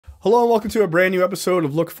Hello and welcome to a brand new episode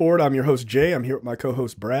of Look Forward. I'm your host, Jay. I'm here with my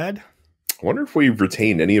co-host, Brad. I wonder if we've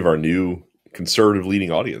retained any of our new conservative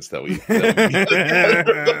leading audience that we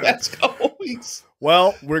the last couple weeks.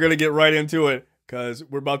 Well, we're going to get right into it because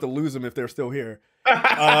we're about to lose them if they're still here.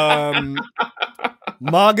 MAGA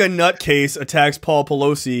nutcase attacks Paul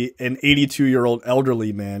Pelosi, an 82-year-old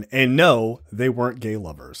elderly man. And no, they weren't gay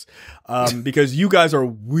lovers. Because you guys are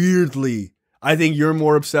weirdly... I think you're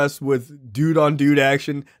more obsessed with dude-on-dude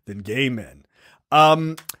action than gay men.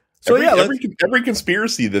 Every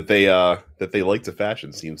conspiracy that they like to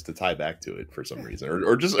fashion seems to tie back to it for some reason,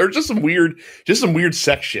 or just some weird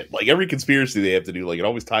sex shit. Like every conspiracy they have to do, like it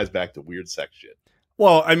always ties back to weird sex shit.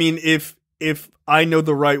 Well, I mean, if I know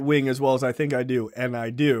the right wing as well as I think I do, and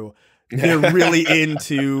I do. They're really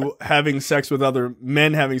into having sex with other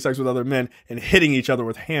men, and hitting each other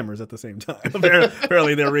with hammers at the same time.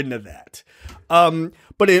 Apparently, they're into that.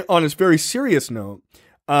 But on a very serious note,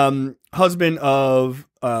 husband of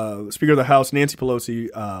Speaker of the House Nancy Pelosi,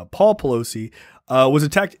 Paul Pelosi, was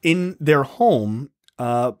attacked in their home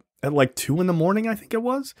at like 2 a.m, I think it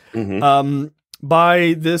was,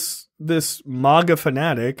 by this MAGA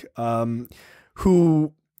fanatic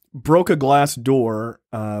who broke a glass door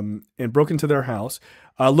and broke into their house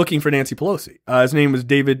looking for Nancy Pelosi. His name was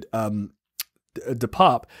David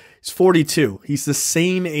DePop. He's 42. He's the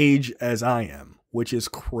same age as I am, which is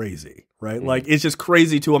crazy, right? Like, it's just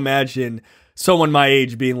crazy to imagine someone my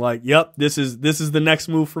age being like, yep, this is the next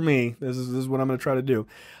move for me. This is what I'm going to try to do.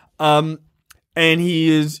 And he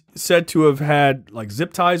is said to have had like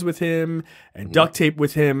zip ties with him and duct tape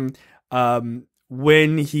with him.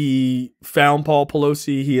 When he found Paul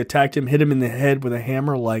Pelosi, he attacked him, hit him in the head with a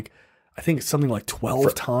hammer, like I think something like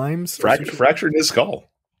 12 times. Fractured his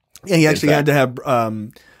skull. Yeah, he actually had to have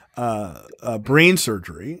brain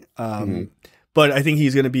surgery, but I think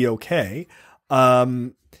he's going to be okay.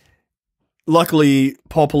 Luckily,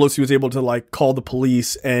 Paul Pelosi was able to like call the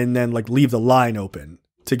police and then like leave the line open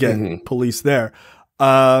to get police there.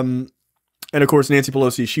 And of course, Nancy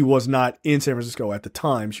Pelosi, she was not in San Francisco at the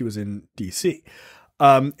time. She was in D.C.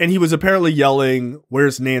 And he was apparently yelling,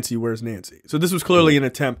 "Where's Nancy? Where's Nancy?" So this was clearly an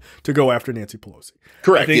attempt to go after Nancy Pelosi.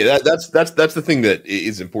 Correct. Yeah, that's the thing that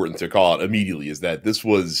is important to call out immediately is that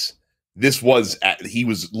he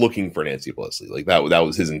was looking for Nancy Pelosi. Like that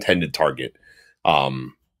was his intended target.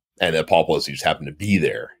 And that Paul Pelosi just happened to be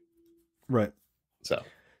there. Right.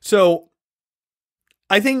 So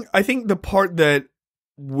I think the part that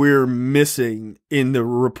we're missing in the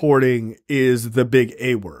reporting is the big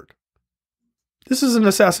A word. This is an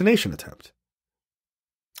assassination attempt.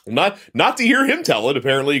 Not to hear him tell it.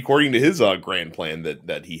 Apparently, according to his grand plan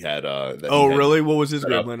that he had. Really? What was his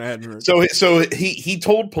grand plan? I hadn't heard. So he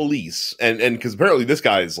told police, and because apparently this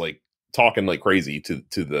guy is like talking like crazy to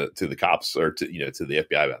the cops or to the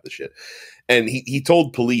FBI about this shit, and he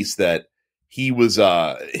told police that he was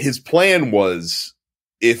his plan was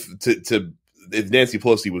if Nancy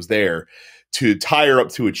Pelosi was there to tie her up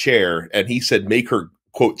to a chair, and he said, make her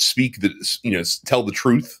quote tell the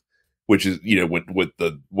truth, which is with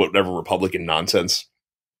the whatever Republican nonsense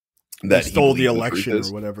that he stole the election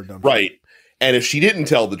or whatever, right? And if she didn't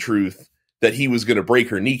tell the truth, that he was going to break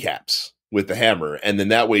her kneecaps with the hammer, and then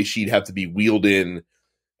that way she'd have to be wheeled in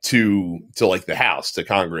to like the House, to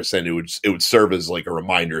Congress, and it would serve as like a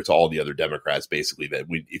reminder to all the other Democrats, basically, that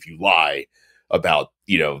if you lie about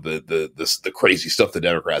the crazy stuff the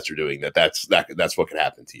Democrats are doing, that's what can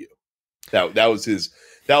happen to you. That was his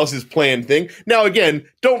planned thing. Now again,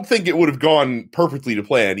 don't think it would have gone perfectly to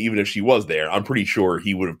plan even if she was there. I'm pretty sure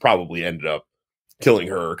he would have probably ended up killing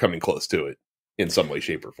her or coming close to it in some way,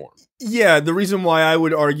 shape, or form. Yeah, the reason why I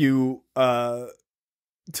would argue to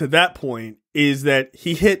that point is that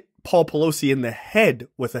he hit Paul Pelosi in the head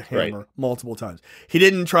with a hammer multiple times. He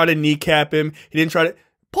didn't try to kneecap him. He didn't try to.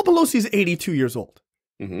 Paul Pelosi's 82 years old.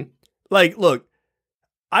 Like, look,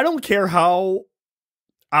 I don't care how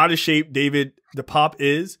out of shape David DePop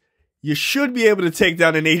is. You should be able to take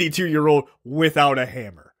down an 82-year-old without a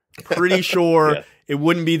hammer. Pretty sure it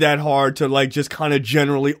wouldn't be that hard to like just kind of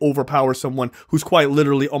generally overpower someone who's quite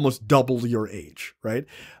literally almost double your age, right?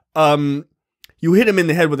 You hit him in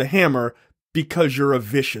the head with a hammer because you're a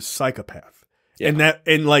vicious psychopath. Yeah.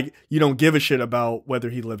 And like you don't give a shit about whether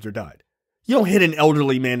he lived or died. You don't hit an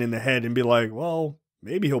elderly man in the head and be like, well,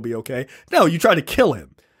 maybe he'll be okay. No, you try to kill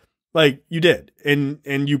him. Like you did. And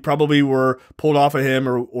you probably were pulled off of him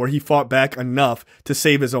or he fought back enough to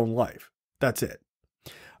save his own life. That's it.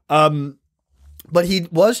 But he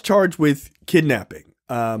was charged with kidnapping,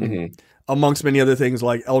 amongst many other things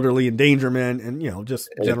like elderly endangerment and, just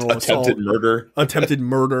general attempted assault. murder. Attempted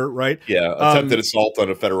murder, right? Yeah. Attempted assault on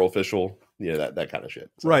a federal official. you know, that kind of shit.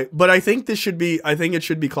 So. Right. But I think it should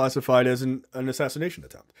be classified as an assassination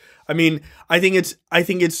attempt. I mean, I think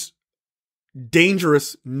it's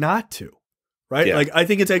dangerous not to, right? Yeah. Like, I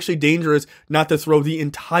think it's actually dangerous not to throw the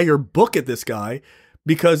entire book at this guy,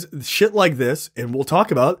 because shit like this, and we'll talk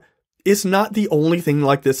about, it's not the only thing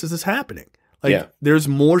like this is happening. Like, there's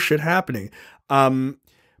more shit happening.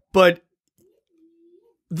 But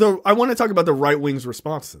I want to talk about the right wing's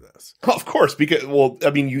response to this. Of course, because, well, I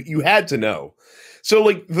mean, you had to know. So,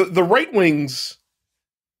 like, the right wing's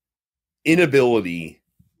inability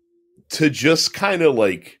to just kind of,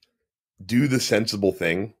 like, do the sensible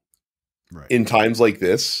thing in times like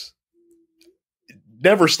this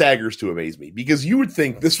never staggers to amaze me, because you would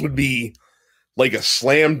think this would be like a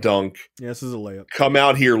slam dunk. Yeah, this is a layup. Come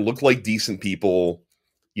out here, look like decent people,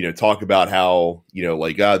 you know, talk about how, you know,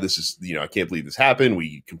 like, this is, you know, I can't believe this happened.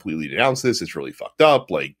 We completely denounce this. It's really fucked up.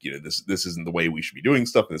 Like, you know, this isn't the way we should be doing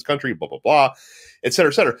stuff in this country, blah, blah, blah, et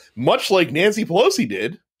cetera, et cetera. Much like Nancy Pelosi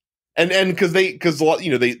did. And because a lot,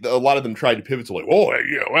 you know, a lot of them tried to pivot to like, oh,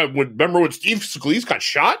 you know, remember when Steve Scalise got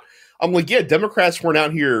shot? I'm like, yeah, Democrats weren't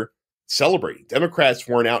out here celebrating. Democrats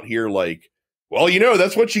weren't out here like, well, you know,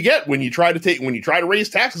 that's what you get when you try to raise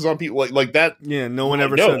taxes on people like that. Yeah, no one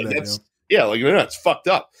ever said that. Yeah, like, no, it's fucked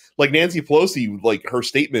up. Like Nancy Pelosi, like her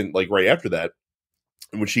statement, like right after that,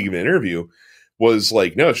 when she gave an interview, was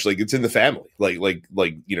like, no, she's like, it's in the family. Like,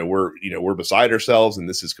 you know, we're beside ourselves, and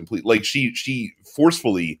this is complete. Like she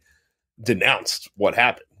forcefully denounced what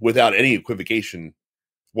happened without any equivocation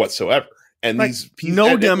whatsoever. And like, these people,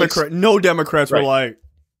 no Democrats were like,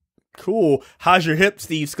 cool, how's your hip,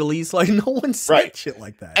 Steve Scalise? Like, no one said shit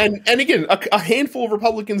like that. And again, a handful of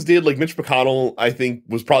Republicans did. Like Mitch McConnell, I think,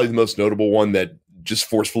 was probably the most notable one that just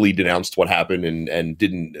forcefully denounced what happened and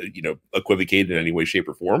didn't, you know, equivocate in any way, shape,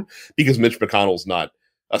 or form, because Mitch McConnell's not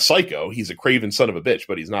a psycho. He's a craven son of a bitch,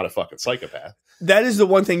 but he's not a fucking psychopath. That is the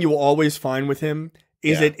one thing you will always find with him,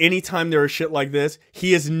 is that anytime there is shit like this,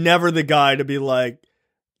 he is never the guy to be like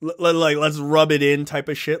let's rub it in type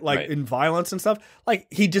of shit, like in violence and stuff. Like,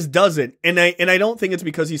 he just doesn't. And I don't think it's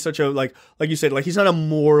because he's such a, like you said, like, he's not a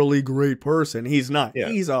morally great person. He's not. Yeah.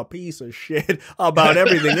 He's a piece of shit about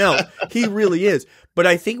everything else. He really is. But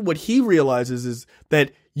I think what he realizes is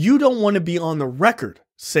that you don't want to be on the record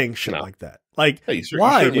saying shit like that. Like,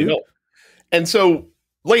 why, dude? Don't. And so,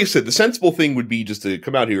 like I said, the sensible thing would be just to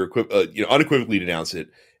come out here, you know, unequivocally denounce it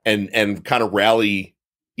and kind of rally,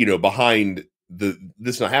 you know, behind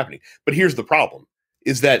this not happening. But here's the problem,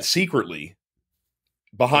 is that secretly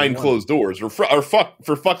behind closed doors, or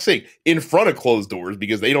for fuck's sake, in front of closed doors,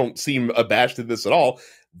 because they don't seem abashed at this at all,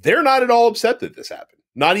 they're not at all upset that this happened.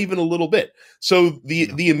 Not even a little bit. So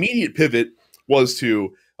the immediate pivot was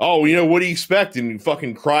to, oh, you know, what do you expect in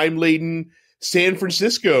fucking crime-laden San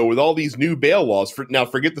Francisco with all these new bail laws? Now,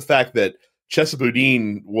 forget the fact that Chesa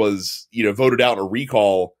Boudin was, you know, voted out in a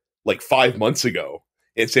recall like 5 months ago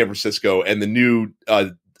in San Francisco, and the new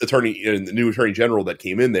attorney general that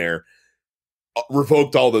came in there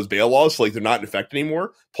revoked all those bail laws, so like they're not in effect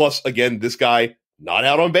anymore. Plus, again, this guy not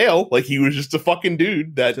out on bail, like he was just a fucking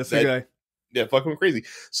dude that guy. Yeah, fucking crazy.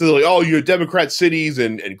 So they're like, oh, you're Democrat cities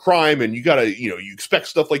and crime, and you gotta, you know, you expect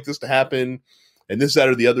stuff like this to happen, and this, that,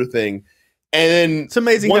 or the other thing. And it's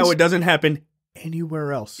amazing how it doesn't happen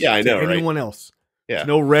anywhere else. Yeah, I know, right? Anyone else. Yeah. There's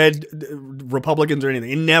no red Republicans or anything.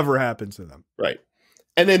 It never happens to them. Right.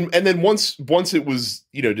 And then once it was,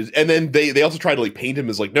 you know, and then they also tried to like paint him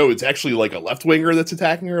as like, no, it's actually like a left winger that's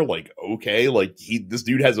attacking her. Like, okay, like this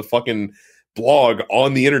dude has a fucking blog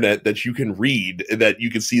on the internet that you can read, that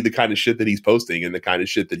you can see the kind of shit that he's posting and the kind of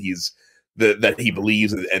shit that that he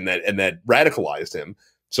believes and that radicalized him.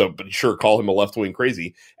 So, but sure, call him a left wing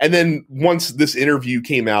crazy. And then once this interview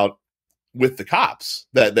came out with the cops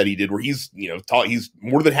that he did, where he's, you know, he's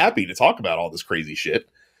more than happy to talk about all this crazy shit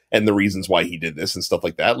and the reasons why he did this and stuff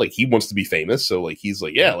like that. Like, he wants to be famous. So like, he's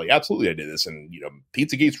like, yeah, like, absolutely I did this. And, you know,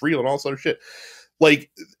 Pizzagate's real and all this other shit.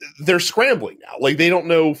 Like, they're scrambling now. Like, they don't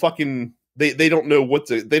know fucking, they don't know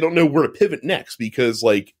they don't know where to pivot next, because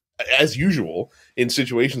like, as usual in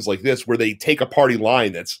situations like this, where they take a party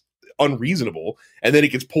line that's unreasonable and then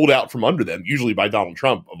it gets pulled out from under them, usually by Donald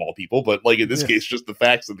Trump of all people. But like in this case, just the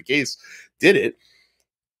facts of the case did it.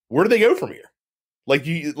 Where do they go from here? Like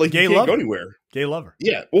you can't go anywhere. Gay lover.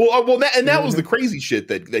 Yeah. Well, that was the crazy shit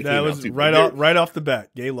that came was out right off the bat.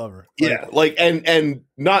 Gay lover. Yeah. Like, and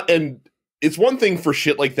it's one thing for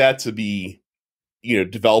shit like that to be, you know,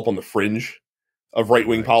 develop on the fringe of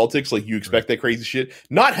right-wing politics. Like, you expect that crazy shit.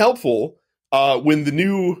 Not helpful when the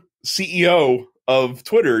new CEO of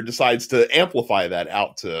Twitter decides to amplify that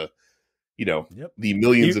out to, you know, the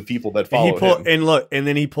millions of people that follow him. And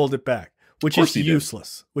then he pulled it back. which is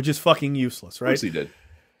useless, which is fucking useless, right? Of course he did.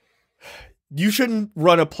 You shouldn't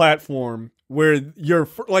run a platform where your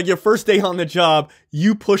first day on the job,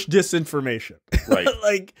 you push disinformation. Right.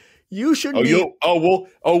 Like, you should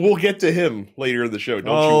we'll get to him later in the show.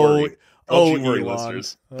 Don't you worry. Don't you worry, Elon.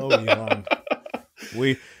 listeners. Elon.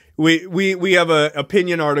 We have a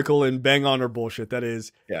opinion article in Bang On or Bullshit that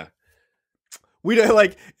is, yeah. We don't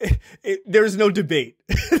like. There's no debate.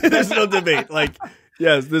 There's no debate. Like,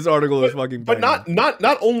 yes, this article is fucking. But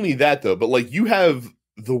not only that though. But like, you have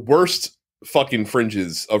the worst fucking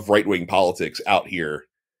fringes of right wing politics out here,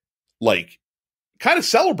 like, kind of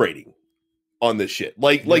celebrating on this shit.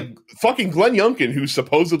 Like fucking Glenn Youngkin, who's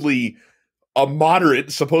supposedly a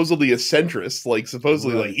moderate, supposedly a centrist, like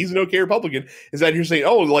supposedly like he's an okay Republican, is out here saying,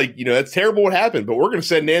 "Oh, like, you know, that's terrible what happened, but we're going to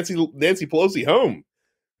send Nancy Pelosi home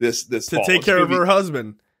this to fall. Take care of her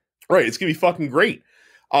husband." Right, it's gonna be fucking great.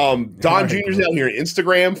 Don Jr.'s out here on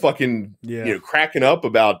Instagram, fucking you know, cracking up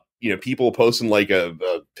about, you know, people posting like a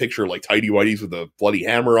picture of like tidy whities with a bloody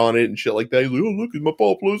hammer on it and shit like that. He's like, "Oh, look at my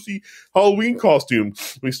Paul Pelosi Halloween costume.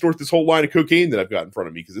 Let me snort this whole line of cocaine that I've got in front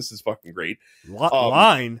of me because this is fucking great."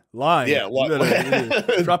 Line. Yeah,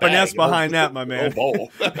 drop an S behind that, my man.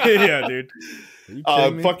 Yeah, dude.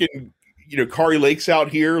 Fucking, you know, Kari Lake's out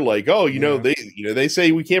here like, "Oh, you know, they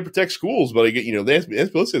say we can't protect schools, but I get, you know, Nancy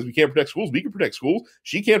Pelosi says we can't protect schools. We can protect schools.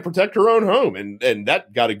 She can't protect her own home," and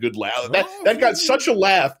that got a good laugh. That got such a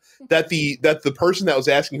laugh that the person that was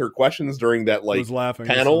asking her questions during that like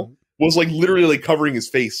panel was like literally like covering his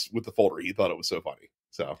face with the folder. He thought it was so funny.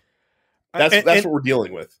 So that's what we're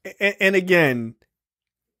dealing with. And again,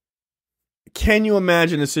 can you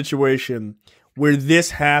imagine a situation where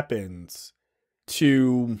this happens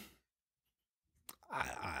to,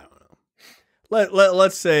 I don't know.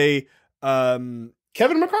 Let's say Kevin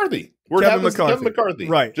McCarthy. Kevin McCarthy.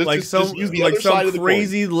 Right. Just use the other side of the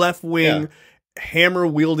crazy left wing hammer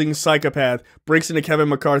wielding psychopath breaks into Kevin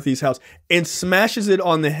McCarthy's house and smashes it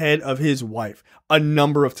on the head of his wife a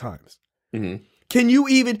number of times. Mm-hmm.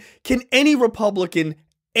 Can any Republican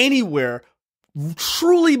anywhere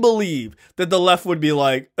truly believe that the left would be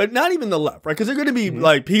like, not even the left, right? Because they're going to be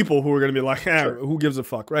like people who are going to be like, who gives a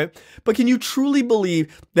fuck, right? But can you truly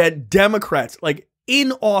believe that Democrats, like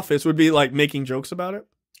in office, would be like making jokes about it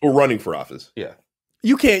or running for office? Yeah,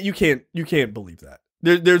 you can't believe that.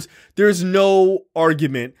 There's no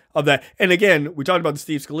argument of that. And again, we talked about the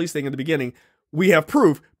Steve Scalise thing in the beginning. We have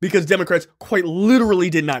proof because Democrats quite literally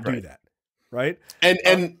did not do that, right?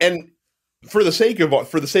 And for the sake of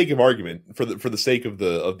argument, for the sake of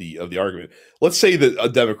the argument, let's say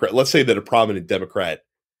that a prominent Democrat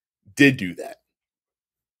did do that.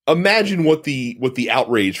 Imagine what the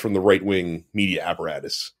outrage from the right wing media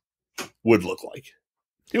apparatus would look like.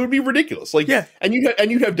 It would be ridiculous. Like, and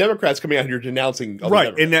you'd have Democrats coming out here denouncing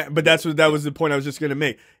other Democrats. But that was the point I was just going to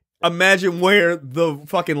make. Imagine where the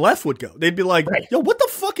fucking left would go. They'd be like, "Yo, what the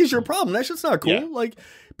fuck is your problem? That shit's not cool." Yeah. Like,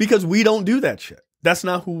 because we don't do that shit. That's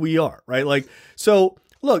not who we are, right? Like, so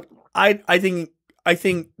look, I think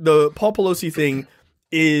the Paul Pelosi thing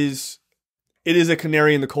is a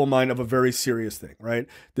canary in the coal mine of a very serious thing, right?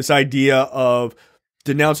 This idea of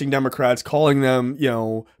denouncing Democrats, calling them, you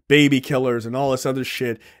know, baby killers and all this other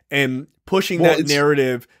shit, and pushing that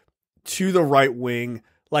narrative to the right wing,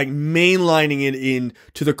 like mainlining it in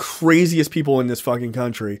to the craziest people in this fucking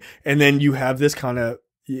country. And then you have this kind of,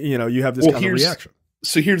 kind of reaction.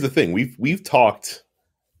 So here's the thing. We've talked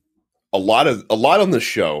a lot on the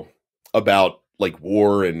show about like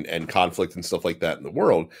war and conflict and stuff like that in the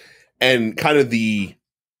world, and kind of the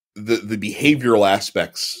behavioral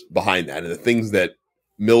aspects behind that and the things that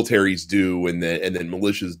militaries do and then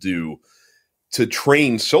militias do to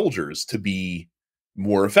train soldiers to be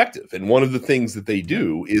more effective. And one of the things that they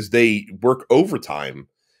do is they work overtime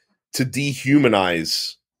to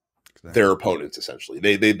dehumanize their opponents. Essentially,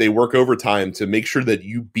 they work overtime to make sure that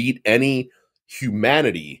you beat any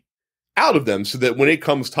humanity out of them, so that when it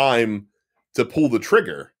comes time to pull the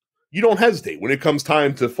trigger, you don't hesitate. When it comes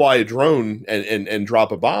time to fly a drone and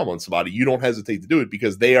drop a bomb on somebody, you don't hesitate to do it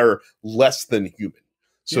because they are less than human.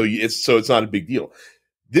 So it's not a big deal.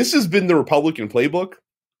 This has been the Republican playbook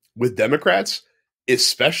with Democrats,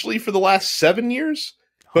 especially for the last 7 years,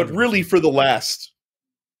 but 100%. Really for the last,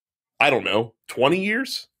 I don't know, 20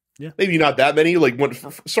 years. Yeah, maybe not that many. Like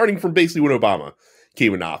starting from basically when Obama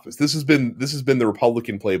came into office, this has been the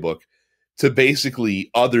Republican playbook to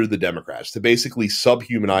basically other the Democrats, to basically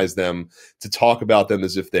subhumanize them, to talk about them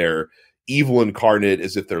as if they're evil incarnate,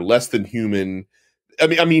 as if they're less than human.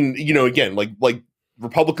 I mean, you know, again, like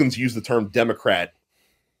Republicans use the term Democrat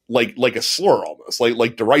like a slur almost,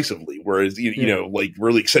 like derisively, whereas you know, like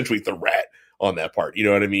really accentuate the rat on that part. You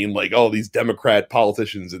know what I mean? Like, oh, these Democrat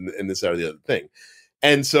politicians and this, that, or the other thing.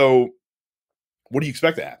 And so what do you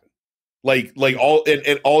expect to happen? Like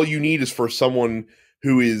all you need is for someone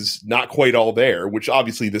who is not quite all there, which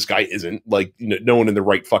obviously this guy isn't. Like, no one in their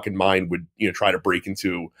right fucking mind would, try to break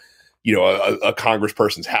into, a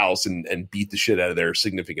congressperson's house and beat the shit out of their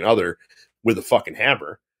significant other with a fucking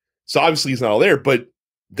hammer. So obviously he's not all there, but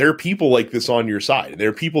there are people like this on your side. There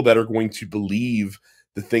are people that are going to believe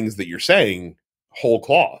the things that you're saying whole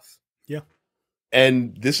cloth. Yeah.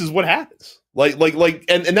 And this is what happens.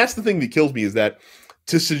 And that's the thing that kills me, is that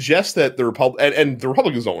to suggest that the and the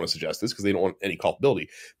Republicans don't want to suggest this because they don't want any culpability,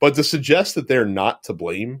 but to suggest that they're not to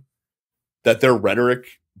blame, that their rhetoric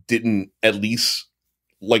didn't at least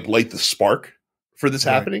light the spark for this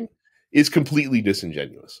happening, is completely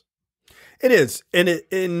disingenuous. It is.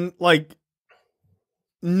 And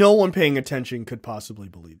no one paying attention could possibly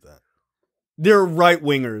believe that. There are right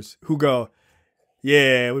wingers who go,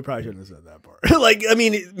 yeah, we probably shouldn't have said that part.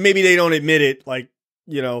 Maybe they don't admit it,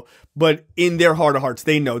 but in their heart of hearts,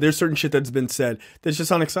 they know there's certain shit that's been said that's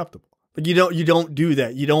just unacceptable. Like, you don't do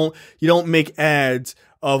that. You don't make ads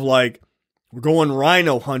of we're going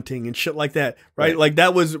rhino hunting and shit like that, right? Like,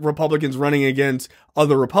 that was Republicans running against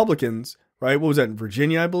other Republicans, right? What was that, in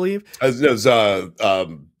Virginia, I believe? It was,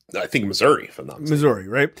 I think Missouri, if I'm not mistaken. Missouri,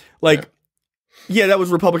 right? Yeah, that was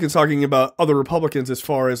Republicans talking about other Republicans as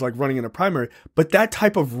far as running in a primary. But that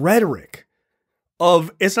type of rhetoric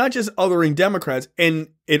of, it's not just othering Democrats, and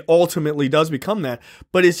it ultimately does become that,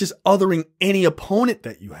 but it's just othering any opponent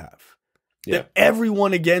that you have. Yeah. That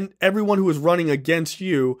everyone who is running against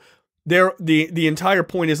you, the entire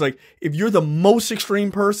point is if you're the most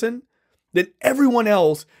extreme person, then everyone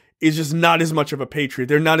else is just not as much of a patriot.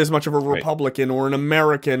 They're not as much of a Republican or an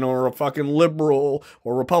American or a fucking liberal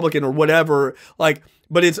or Republican or whatever.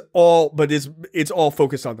 But it's all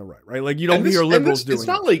focused on the right? Like, you don't hear liberals doing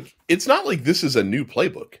it. It's not like this is a new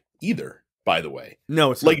playbook either, by the way.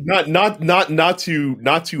 No, it's not to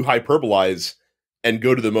hyperbolize and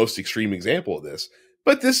go to the most extreme example of this.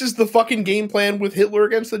 But this is the fucking game plan with Hitler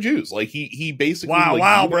against the Jews. He basically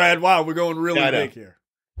Brad, we're going really big here.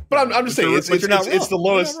 But I'm just saying, it's the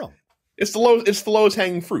lowest. It's the lowest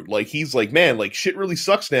hanging fruit. He's man, shit really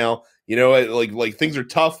sucks now. Things are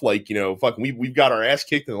tough. Fucking we've got our ass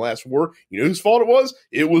kicked in the last war. You know whose fault it was?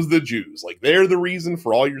 It was the Jews. They're the reason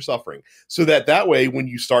for all your suffering. So that way, when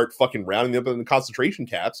you start fucking rounding them up in the concentration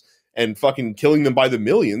camps and fucking killing them by the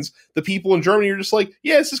millions, the people in Germany are just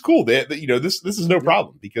yeah, this is cool. This is no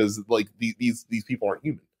problem, because these people aren't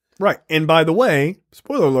human. Right. And by the way,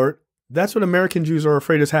 spoiler alert, that's what American Jews are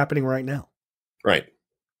afraid is happening right now. Right.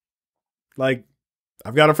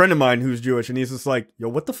 I've got a friend of mine who's Jewish, and he's just yo,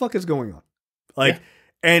 what the fuck is going on?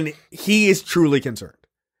 And he is truly concerned.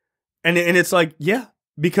 And it's yeah,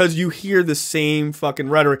 because you hear the same fucking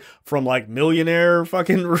rhetoric from millionaire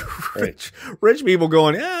fucking rich people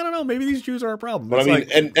going, yeah, I don't know, maybe these Jews are a problem. But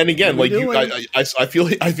and again, I feel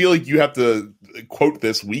like you have to quote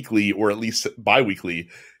this weekly or at least bi-weekly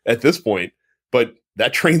at this point, but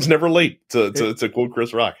that train's never late, to quote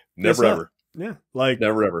Chris Rock. Never ever. Yeah.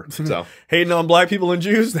 Never ever. So hating on black people and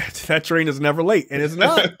Jews, that train is never late. And it's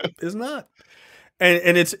not. It's not.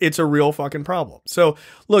 And it's a real fucking problem. So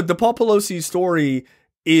look, the Paul Pelosi story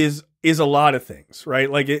is a lot of things, right?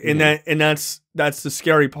 That's the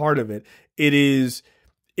scary part of it. It is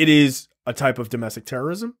a type of domestic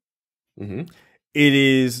terrorism. Mm-hmm. It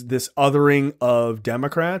is this othering of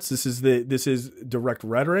Democrats. This is direct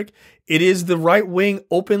rhetoric. It is the right wing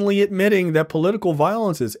openly admitting that political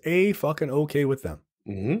violence is fucking okay with them.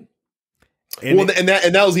 Mm-hmm. And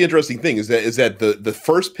that was the interesting thing, is that the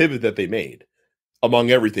first pivot that they made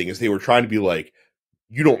among everything is they were trying to be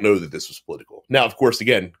you don't know that this was political. Now, of course,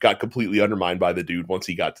 again, got completely undermined by the dude once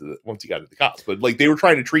he got to the cops. But they were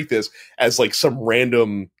trying to treat this as some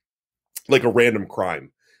random, a random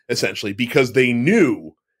crime, essentially, because they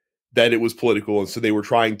knew that it was political, and so they were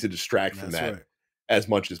trying to distract from that as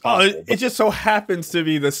much as possible. It just so happens to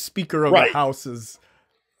be the Speaker of the House's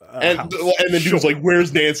and the dude's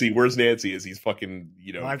where's Nancy? Where's Nancy? As he's fucking,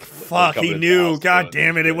 fuck, he knew. God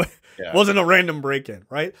damn it. It wasn't a random break-in,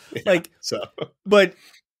 right? Yeah, but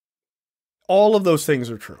all of those things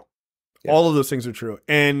are true. Yeah. All of those things are true.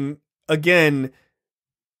 And again,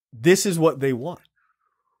 this is what they want.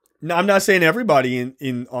 Now, I'm not saying everybody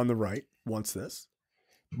in on the right wants this,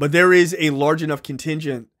 but there is a large enough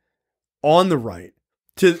contingent on the right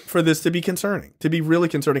for this to be concerning, to be really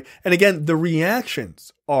concerning. And again, the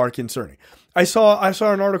reactions are concerning. I saw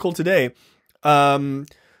an article today. What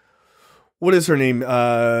is her name?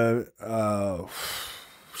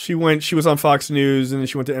 She was on Fox News, and then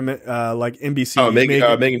she went to NBC. Oh,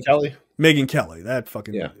 Megyn Kelly. Megyn Kelly, that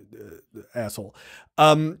fucking Yeah. asshole.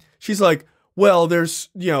 She's like, well, there's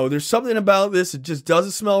something about this. It just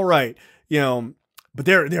doesn't smell right, but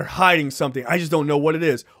they're hiding something. I just don't know what it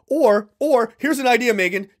is. Or here's an idea,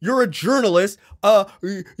 Megan. You're a journalist.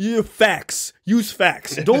 Facts. Use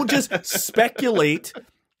facts. Don't just speculate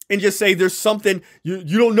and just say there's something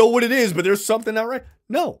you don't know what it is, but there's something not right.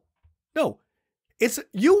 No.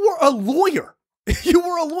 You were a lawyer. You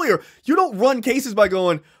were a lawyer. You don't run cases by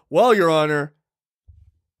going, well, Your Honor,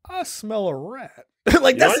 I smell a rat.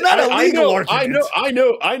 Like, that's not a legal argument.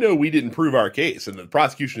 I know we didn't prove our case and the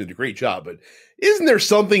prosecution did a great job, but isn't there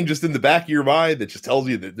something just in the back of your mind that just tells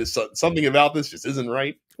you that this something about this just isn't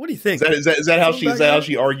right? What do you think? Is that how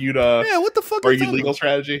she argued what the fuck argued legal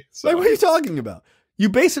strategy? So. Like, what are you talking about? You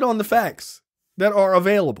base it on the facts that are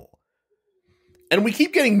available. And we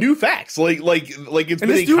keep getting new facts. Like it's.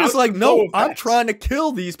 And this dude is like, no, I'm trying to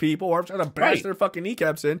kill these people, or I'm trying to bash their fucking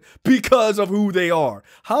kneecaps in because of who they are.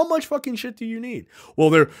 How much fucking shit do you need? Well,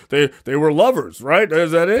 they were lovers, right?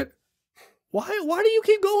 Is that it? Why do you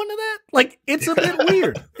keep going to that? Like, it's a bit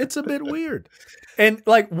weird. It's a bit weird. And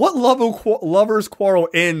like, what lovers quarrel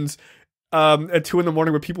ends at 2 a.m.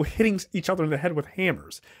 with people hitting each other in the head with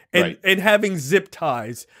hammers and having zip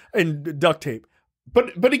ties and duct tape.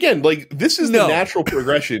 But again, like, this is the natural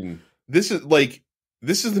progression. This is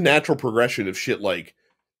the natural progression of shit like,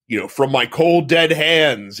 from my cold dead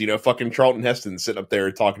hands, fucking Charlton Heston sitting up there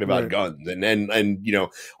talking about guns and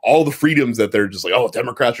all the freedoms that they're just like, oh,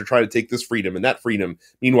 Democrats are trying to take this freedom and that freedom.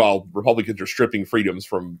 Meanwhile, Republicans are stripping freedom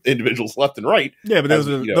from individuals left and right. Yeah, but those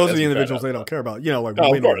are the individuals they don't care about. Like,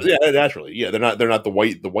 of course, yeah, naturally, yeah, they're not the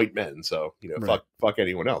white men. So fuck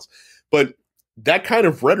anyone else. But that kind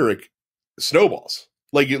of rhetoric snowballs.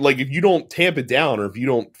 Like if you don't tamp it down or if you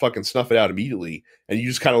don't fucking snuff it out immediately and you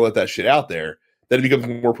just kind of let that shit out there, then it becomes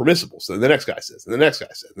more permissible. So the next guy says, and the next guy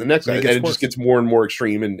says, and the next guy, and it just gets more and more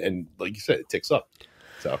extreme. And like you said, it ticks up.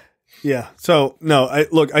 So yeah. So no,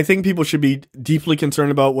 I think people should be deeply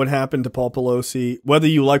concerned about what happened to Paul Pelosi, whether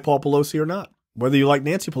you like Paul Pelosi or not, whether you like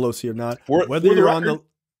Nancy Pelosi or not, whether you're on the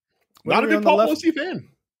not a big Paul Pelosi fan.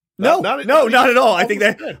 Not at all. I think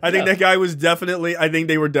that guy was definitely. I think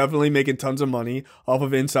they were definitely making tons of money off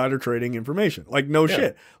of insider trading information. Like, no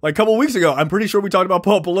shit. Like, a couple weeks ago, I'm pretty sure we talked about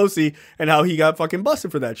Paul Pelosi and how he got fucking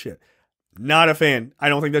busted for that shit. Not a fan. I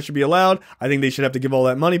don't think that should be allowed. I think they should have to give all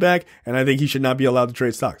that money back, and I think he should not be allowed to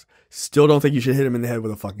trade stocks. Still don't think you should hit him in the head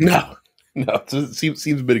with a fucking no. It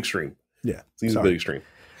seems a bit extreme. Yeah, seems a bit extreme.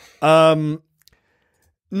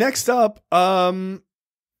 Next up,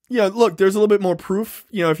 look, there's a little bit more proof.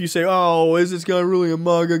 If you say, oh, is this guy really a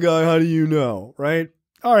MAGA guy? How do you know? Right?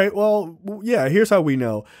 All right. Well, yeah, here's how we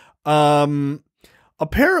know.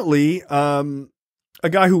 Apparently, a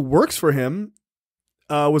guy who works for him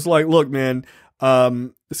was like, look, man,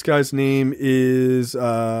 this guy's name is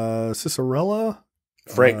Cicerella?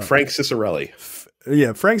 Frank Cicerelli.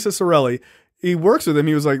 Frank Cicerelli. He works with him.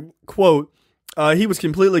 He was like, quote, he was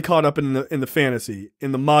completely caught up in the fantasy,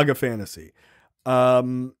 in the MAGA fantasy.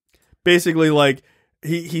 Basically, like,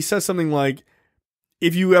 he says something like,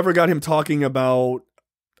 if you ever got him talking about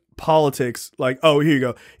politics, like, oh, here you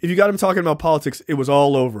go. If you got him talking about politics, it was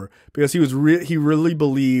all over because he really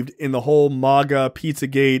believed in the whole MAGA,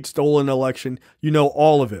 Pizzagate, stolen election,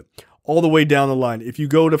 all of it, all the way down the line. If you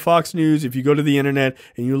go to Fox News, if you go to the internet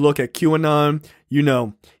and you look at QAnon,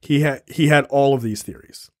 he had all of these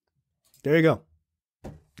theories. There you go.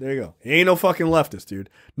 There you go. He ain't no fucking leftist, dude.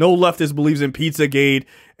 No leftist believes in Pizzagate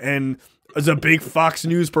and is a big Fox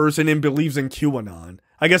News person and believes in QAnon.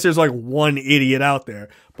 I guess there's like one idiot out there,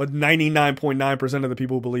 but 99.9% of the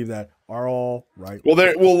people who believe that are all right. Well,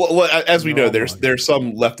 as we know, there's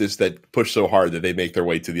some leftists that push so hard that they make their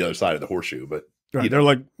way to the other side of the horseshoe. But they're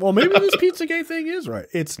like, well, maybe this Pizzagate thing is right.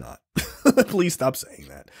 It's not. Please stop saying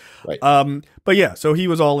that. Right. But yeah, so he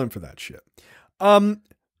was all in for that shit.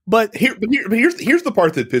 But here's the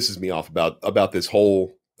part that pisses me off about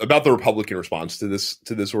the Republican response to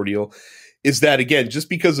this ordeal is that, again, just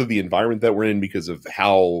because of the environment that we're in, because of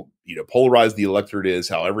how polarized the electorate is,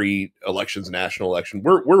 how every election's a national election,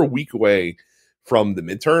 we're a week away from the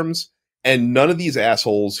midterms, and none of these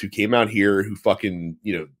assholes who came out here who fucking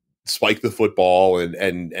spiked the football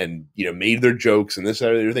and made their jokes and this that,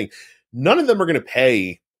 and the other thing, none of them are going to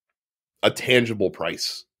pay a tangible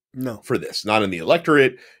price. No, for this, not in the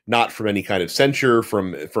electorate, not from any kind of censure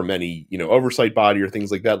from any oversight body or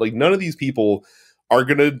things like that. Like, none of these people are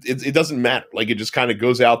gonna. It doesn't matter. Like, it just kind of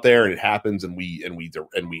goes out there and it happens, and we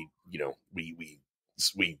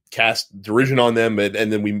cast derision on them,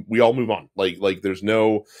 and then we all move on. Like there's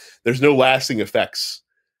no lasting effects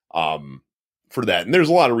for that. And there's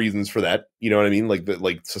a lot of reasons for that. You know what I mean?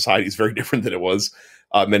 Like society is very different than it was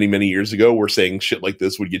many, many years ago, where saying shit like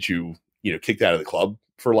this would get you, kicked out of the club,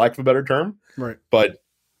 for lack of a better term. Right. But,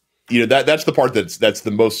 that's the part that's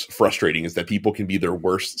the most frustrating, is that people can be their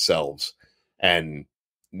worst selves. And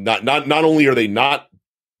not only are they not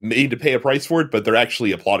made to pay a price for it, but they're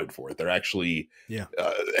actually applauded for it. They're actually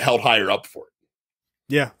held higher up for it.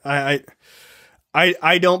 Yeah.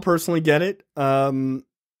 I don't personally get it.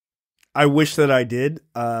 I wish that I did.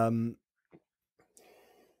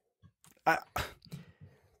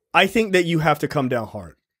 I think that you have to come down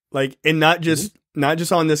hard, like, and not just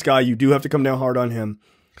on this guy. You do have to come down hard on him,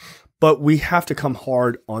 but we have to come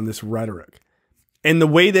hard on this rhetoric. And the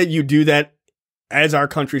way that you do that, as our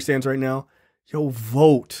country stands right now,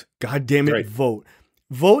 vote. God damn it, right.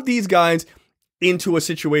 Vote these guys into a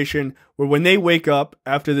situation where when they wake up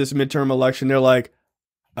after this midterm election, they're like,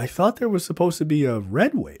 I thought there was supposed to be a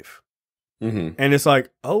red wave. And it's like,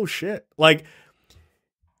 oh shit. Like,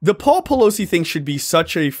 the Paul Pelosi thing should be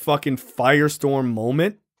such a fucking firestorm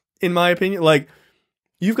moment, in my opinion. Like,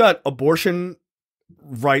 you've got abortion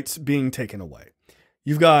rights being taken away.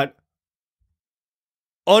 You've got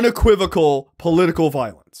unequivocal political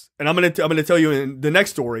violence. And I'm going to tell you in the next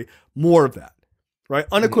story more of that, right?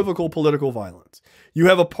 Unequivocal political violence. You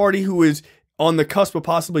have a party who is on the cusp of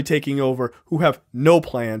possibly taking over, who have no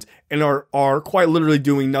plans and are quite literally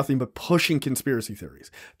doing nothing but pushing conspiracy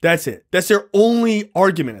theories. That's it. That's their only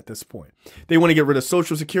argument at this point. They want to get rid of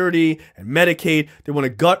Social Security and Medicaid. They want to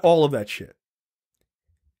gut all of that shit.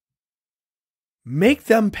 Make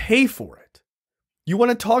them pay for it. You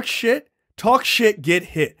want to talk shit? Talk shit, get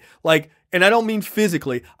hit. Like, and I don't mean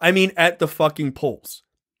physically. I mean at the fucking polls,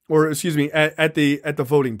 or excuse me, at the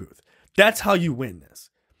voting booth. That's how you win this.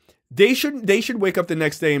 They should wake up the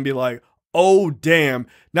next day and be like, oh damn,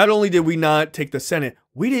 not only did we not take the Senate,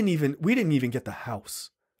 we didn't even get the House.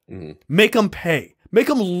 Make them pay. Make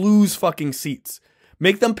them lose fucking seats.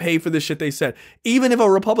 Make them pay for the shit they said. Even if a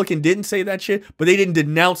Republican didn't say that shit, but they didn't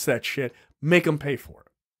denounce that shit, make them pay for it.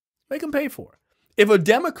 Make them pay for it. If a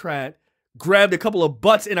Democrat grabbed a couple of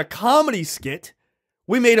butts in a comedy skit,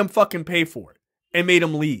 we made them fucking pay for it and made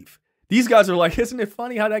them leave. These guys are like, isn't it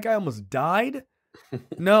funny how that guy almost died?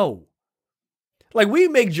 No. Like, we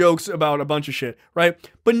make jokes about a bunch of shit, right?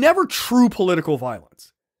 But never true political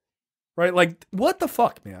violence, right? Like, what the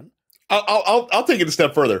fuck, man? I'll take it a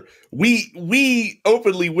step further. We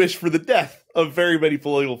openly wish for the death of very many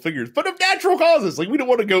political figures, but of natural causes. Like, we don't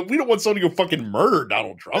want someone to go fucking murder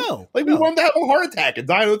Donald Trump. No, we want him to have a heart attack and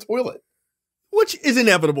die in the toilet, which is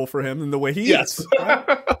inevitable for him in the way he is. Right?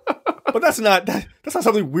 But that's not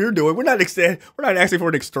something we're doing. We're not asking for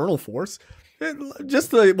an external force.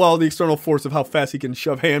 Just the external force of how fast he can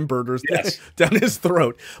shove hamburgers down his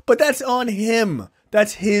throat. But that's on him.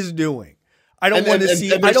 That's his doing. I don't want to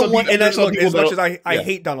see. I don't want. And look, as much as I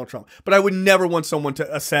hate Donald Trump, but I would never want someone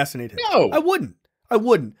to assassinate him. No, I wouldn't.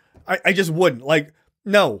 I just wouldn't. Like,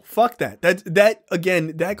 no, fuck that. That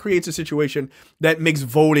again, that creates a situation that makes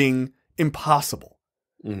voting impossible.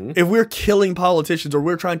 If we're killing politicians or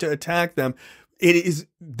we're trying to attack them,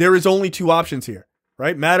 there is only two options here.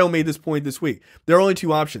 Right? Maddow made this point this week. There are only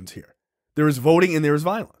two options here. There is voting and there is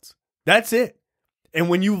violence. That's it. And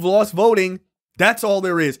when you've lost voting, that's all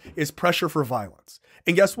there is pressure for violence.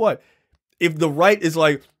 And guess what? If the right is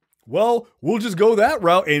like, well, we'll just go that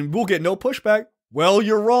route and we'll get no pushback. Well,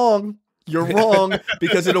 you're wrong. You're wrong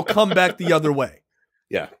because it'll come back the other way.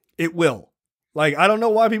 Yeah. It will. Like, I don't know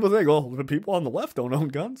why people think, oh, the people on the left don't own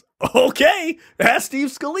guns. Okay. Ask Steve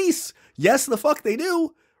Scalise. Yes, the fuck they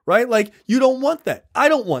do. Right? Like, you don't want that. I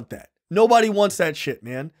don't want that. Nobody wants that shit,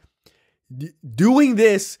 man. Doing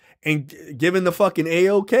this and giving the fucking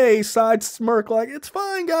A-OK side smirk like, it's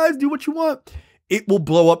fine, guys, do what you want. It will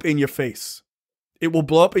blow up in your face. It will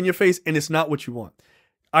blow up in your face, and it's not what you want.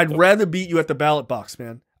 I'd rather beat you at the ballot box,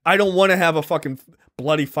 man. I don't want to have a fucking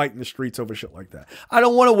bloody fight in the streets over shit like that. I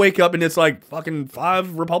don't want to wake up and it's like fucking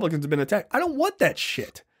 5 Republicans have been attacked. I don't want that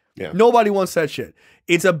shit. Yeah. Nobody wants that shit.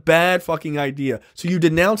 It's a bad fucking idea. So you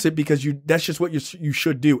denounce it because that's just what you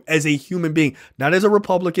should do as a human being, not as a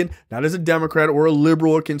Republican, not as a Democrat or a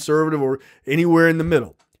liberal or conservative or anywhere in the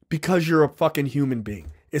middle, because you're a fucking human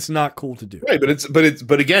being. It's not cool to do. Right,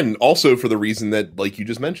 but again, also for the reason that, like you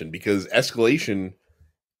just mentioned, because escalation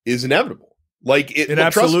is inevitable. Like it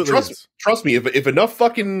absolutely is. Trust me, if enough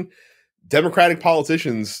fucking Democratic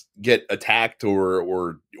politicians get attacked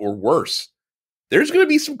or worse, there's going to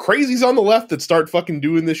be some crazies on the left that start fucking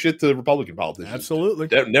doing this shit to Republican politicians. Absolutely.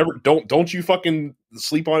 Don't you fucking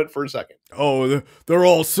sleep on it for a second. Oh, they're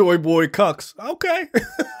all soy boy cucks. Okay.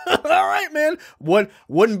 All right, man.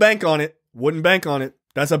 Wouldn't bank on it. Wouldn't bank on it.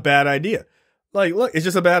 That's a bad idea. Like, look, it's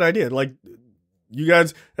just a bad idea. Like, you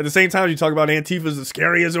guys, at the same time, you talk about Antifa is the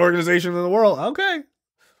scariest organization in the world. Okay.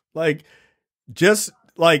 Like, just,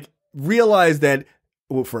 like, realize that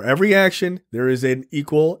for every action, there is an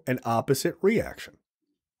equal and opposite reaction.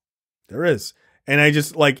 There is. And I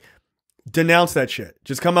just, like, denounce that shit.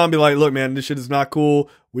 Just come out and be like, look, man, this shit is not cool.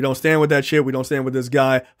 We don't stand with that shit. We don't stand with this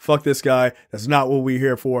guy. Fuck this guy. That's not what we're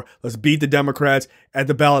here for. Let's beat the Democrats at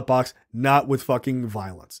the ballot box, not with fucking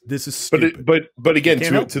violence. This is stupid. But again,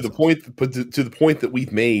 to the point that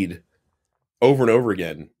we've made over and over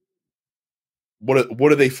again,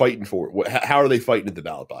 what are they fighting for? How are they fighting at the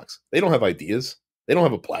ballot box? They don't have ideas. They don't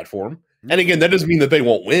have a platform. And again, that doesn't mean that they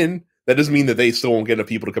won't win. That doesn't mean that they still won't get enough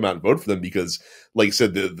people to come out and vote for them because, like I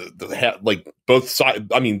said, like both sides.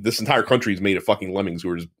 I mean, this entire country is made of fucking lemmings who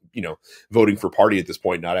are just, voting for party at this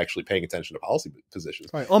point, not actually paying attention to policy positions.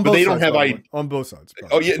 Right. But they don't have on both sides.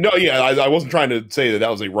 Probably. Oh yeah, no, yeah. I wasn't trying to say that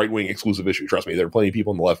was a right wing exclusive issue. Trust me, there are plenty of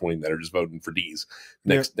people on the left wing that are just voting for D's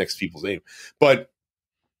next people's name. But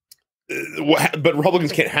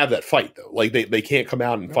Republicans can't have that fight though. Like they can't come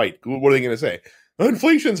out and fight. What are they going to say?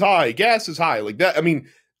 Inflation's high, gas is high, like that. I mean.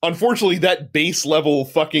 Unfortunately, that base level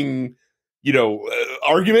fucking,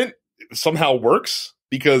 argument somehow works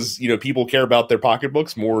because, people care about their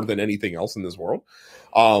pocketbooks more than anything else in this world.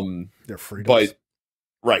 Their freedoms. But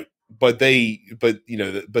right. But they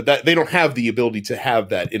don't have the ability to have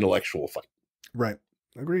that intellectual fight. Right.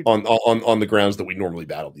 Agreed. On the grounds that we normally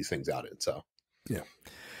battle these things out in. So, yeah.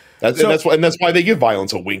 That's why they give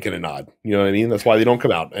violence a wink and a nod. You know what I mean? That's why they don't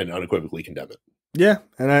come out and unequivocally condemn it. Yeah.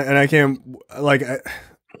 And I can't, like,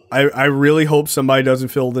 I really hope somebody doesn't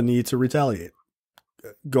feel the need to retaliate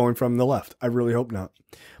going from the left. I really hope not.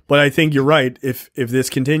 But I think you're right. If this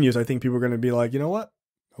continues, I think people are going to be like, you know what?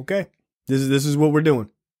 Okay. This is what we're doing.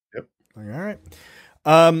 Yep. Like, all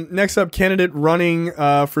right. Next up, candidate running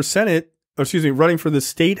for Senate, running for the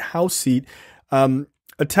state House seat,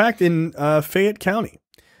 attacked in Fayette County.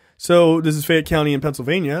 So this is Fayette County in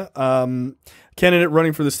Pennsylvania. Candidate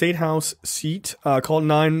running for the state house seat called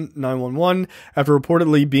 911 after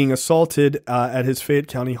reportedly being assaulted at his Fayette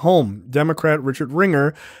County home. Democrat Richard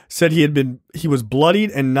Ringer said he was bloodied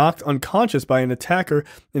and knocked unconscious by an attacker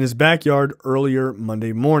in his backyard earlier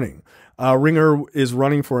Monday morning. Ringer is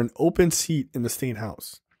running for an open seat in the state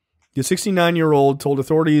house. The 69-year-old told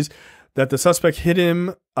authorities that the suspect hit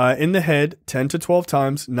him in the head 10 to 12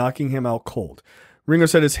 times, knocking him out cold. Ringer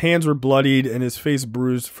said his hands were bloodied and his face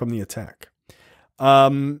bruised from the attack.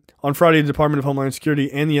 On Friday, the Department of Homeland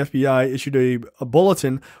Security and the FBI issued a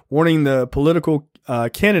bulletin warning the political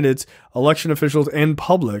candidates, election officials, and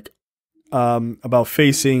public about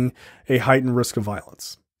facing a heightened risk of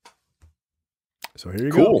violence. So here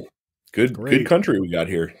you go. Good country we got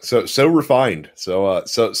here. So refined. So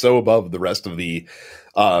above the rest of the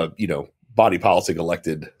body politic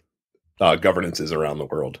elected governances around the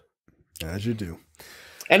world. As you do.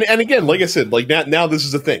 And again, like I said, like now this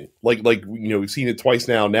is a thing. Like we've seen it twice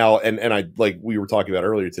now. And I like we were talking about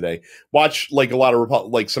earlier today. Watch like a lot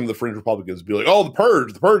of some of the fringe Republicans be like, oh, the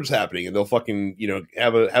purge is happening, and they'll fucking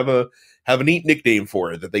have a neat nickname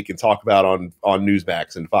for it that they can talk about on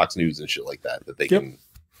Newsmax and Fox News and shit like that they can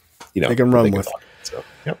they can run with. So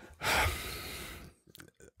yep.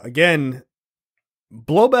 Again,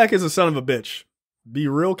 blowback is a son of a bitch. Be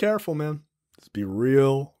real careful, man. Just be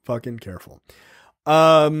real fucking careful.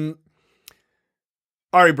 All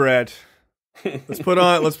right, Brad. You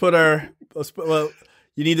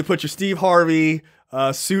need to put your Steve Harvey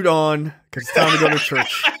suit on because it's time to go to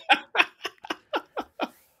church.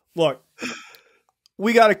 Look,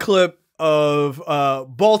 we got a clip of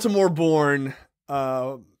Baltimore-born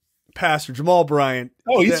Pastor Jamal Bryant.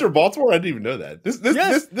 Oh, he's from Baltimore? I didn't even know that. This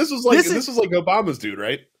was like Obama's dude,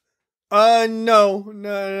 right? No,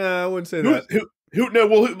 I wouldn't say that.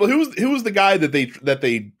 Who was the guy that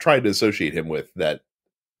they tried to associate him with that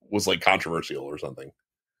was like controversial or something?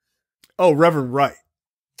 Oh, Reverend Wright.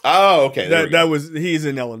 Oh, okay. He's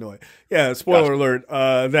in Illinois. Yeah, spoiler alert.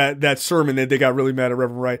 That sermon that they got really mad at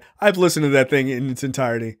Reverend Wright. I've listened to that thing in its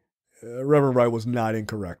entirety. Reverend Wright was not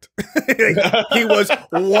incorrect. He was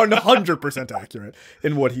 100% accurate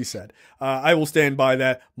in what he said. I will stand by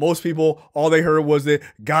that. Most people, all they heard was the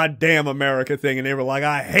goddamn America thing, and they were like,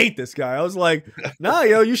 I hate this guy. I was like, nah,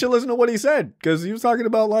 you should listen to what he said, because he was talking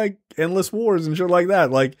about like endless wars and shit like that.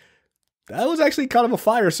 Like, that was actually kind of a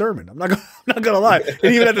fire sermon. I'm not gonna lie.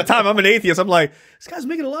 And even at the time, I'm an atheist. I'm like, this guy's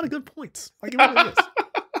making a lot of good points. Like, it really is.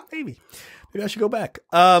 Maybe I should go back.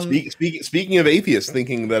 Speaking of atheists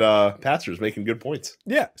thinking that pastors making good points.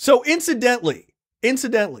 Yeah. So incidentally,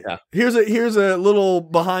 yeah. here's a little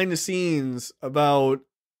behind the scenes about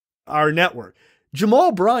our network.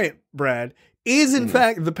 Jamal Bryant, Brad, is in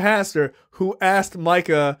fact the pastor who asked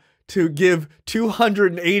Micah to give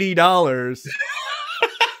 $280.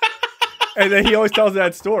 And then he always tells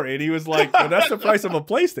that story, and he was like, well, "That's the price of a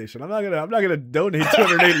PlayStation. I'm not gonna donate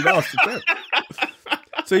 $280 to church."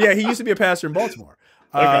 So yeah, he used to be a pastor in Baltimore.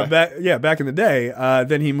 Okay. Back in the day.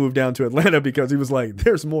 Then he moved down to Atlanta because he was like,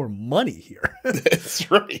 "There's more money here." That's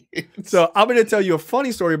right. So I'm going to tell you a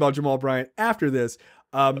funny story about Jamal Bryant after this.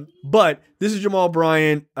 But this is Jamal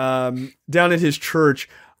Bryant down at his church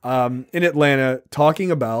in Atlanta talking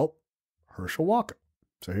about Herschel Walker.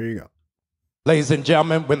 So here you go. Ladies and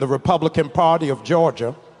gentlemen, when the Republican Party of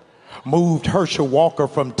Georgia moved Herschel Walker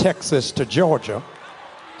from Texas to Georgia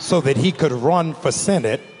so that he could run for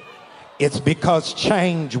Senate, it's because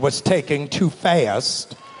change was taking too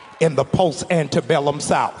fast in the post-antebellum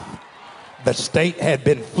South. The state had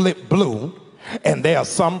been flipped blue, and there are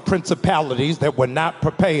some principalities that were not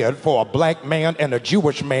prepared for a black man and a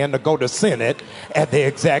Jewish man to go to Senate at the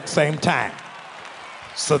exact same time.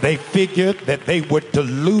 So they figured that they would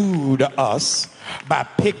delude us by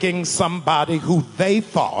picking somebody who they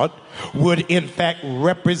thought would in fact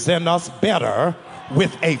represent us better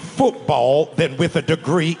with a football than with a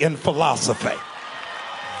degree in philosophy.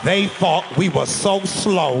 They thought we were so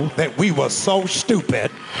slow, that we were so stupid,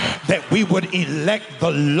 that we would elect the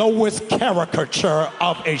lowest caricature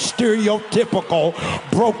of a stereotypical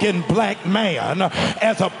broken black man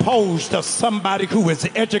as opposed to somebody who is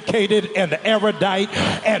educated and erudite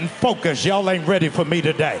and focused. Y'all ain't ready for me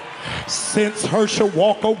today. Since Herschel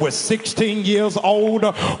Walker was 16 years old,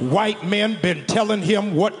 white men been telling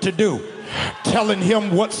him what to do. Telling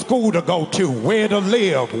him what school to go to, where to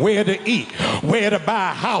live, where to eat, where to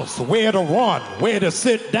buy a house, where to run, where to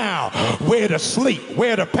sit down, where to sleep,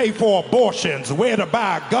 where to pay for abortions, where to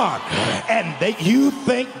buy a gun. And you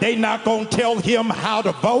think they not gonna tell him how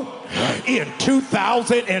to vote? In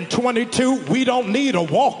 2022, we don't need a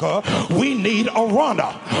walker, we need a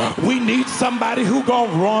runner. We need somebody who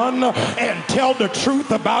gonna run and tell the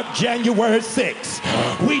truth about January 6th.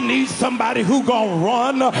 We need somebody who gonna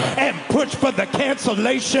run and push for the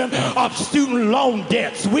cancellation of student loan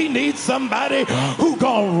debts. We need somebody who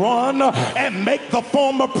gonna run and make the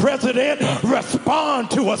former president respond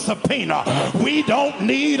to a subpoena. We don't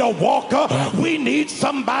need a walker, we need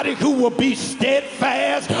somebody who will be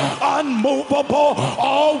steadfast, unmovable,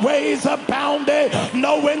 always abounding,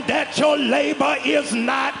 knowing that your labor is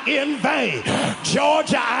not in vain.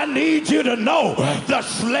 Georgia, I need you to know the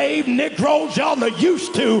slave Negroes y'all are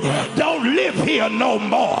used to don't live here no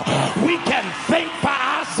more. We can think for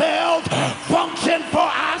ourselves, function for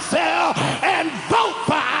ourselves, and vote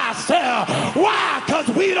for ourselves. Why? Because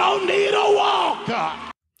we don't need a walker.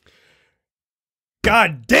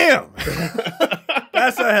 God damn.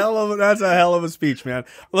 That's a hell of a speech, man.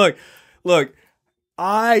 Look,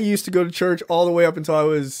 I used to go to church all the way up until I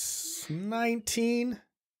was 19.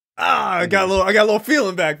 I got a little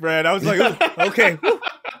feeling back, Brad. I was like, ooh, okay.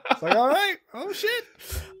 It's like, all right. Oh shit.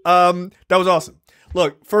 That was awesome.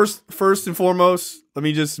 Look, first and foremost, let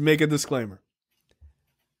me just make a disclaimer.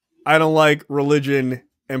 I don't like religion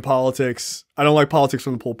and politics. I don't like politics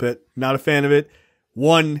from the pulpit. Not a fan of it.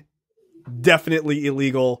 One, definitely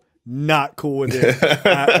illegal. Not cool with it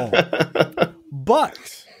at all. But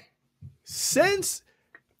since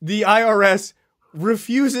the IRS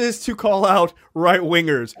refuses to call out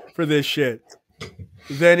right-wingers for this shit,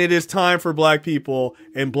 then it is time for black people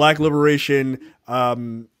and black liberation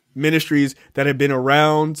ministries that have been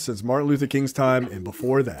around since Martin Luther King's time and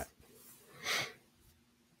before that.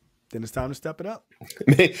 Then it's time to step it up.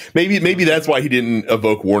 Maybe that's why he didn't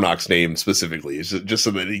evoke Warnock's name specifically. It's just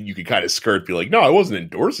so that you could kind of skirt, be like, no, I wasn't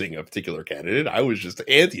endorsing a particular candidate. I was just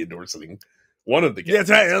anti-endorsing one of the candidates.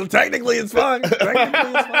 Yeah, technically it's fine.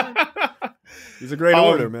 He's a great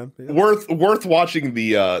orator, man. Yeah. Worth watching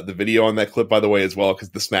the video on that clip, by the way, as well,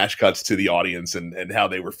 because the smash cuts to the audience and how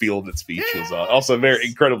they were feeling that speech was also very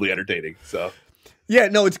incredibly entertaining. So, yeah,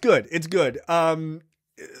 no, it's good. It's good.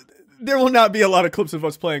 There will not be a lot of clips of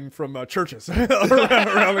us playing from churches around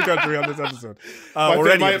the country on this episode.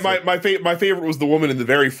 My favorite was the woman in the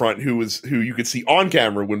very front who you could see on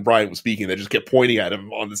camera when Brian was speaking. That just kept pointing at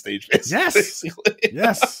him on the stage. Yes,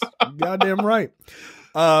 yes, goddamn right.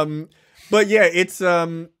 But yeah, it's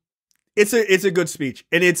a good speech,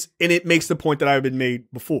 and it makes the point that I've been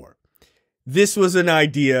made before. This was an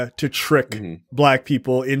idea to trick black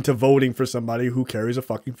people into voting for somebody who carries a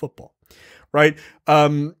fucking football, right?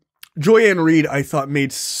 Joy Ann Reid, I thought,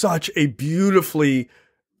 made such a beautifully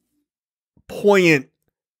poignant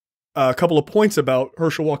couple of points about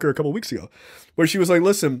Herschel Walker a couple of weeks ago, where she was like,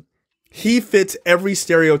 listen, he fits every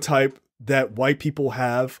stereotype that white people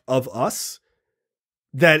have of us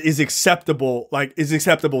that is acceptable, like is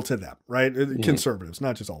acceptable to them, right? Conservatives,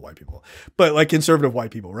 not just all white people, but like conservative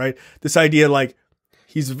white people, right? This idea, like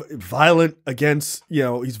he's violent against,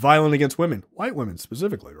 he's violent against women, white women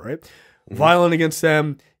specifically, right? Violent against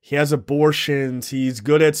them. He has abortions. He's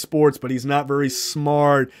good at sports, but he's not very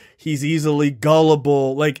smart. He's easily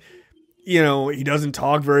gullible. Like, he doesn't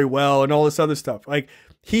talk very well and all this other stuff. Like,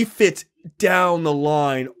 he fits down the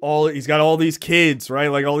line. He's got all these kids, right?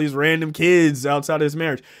 Like all these random kids outside of his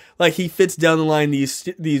marriage. Like, he fits down the line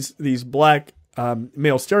these black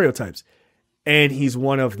male stereotypes, and he's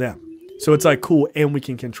one of them. So it's like, cool, and we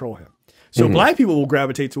can control him. So black people will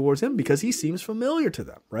gravitate towards him because he seems familiar to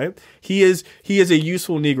them, right? He is a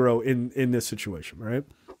useful Negro in this situation, right?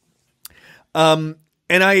 And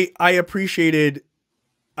I appreciated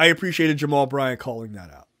Jamal Bryant calling that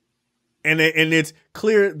out, and it's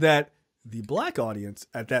clear that the black audience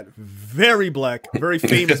at that very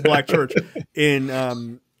famous black church in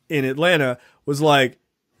Atlanta was like,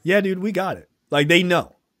 yeah, dude, we got it. Like, they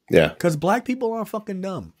know, because black people aren't fucking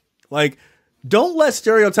dumb. Like, don't let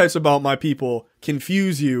stereotypes about my people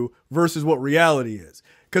confuse you versus what reality is.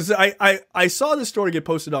 Because I saw this story get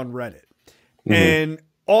posted on Reddit, and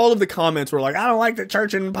all of the comments were like, I don't like the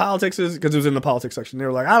church and politics is, because it was in the politics section. They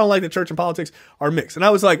were like, I don't like the church and politics are mixed. And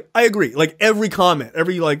I was like, I agree. Like, every comment,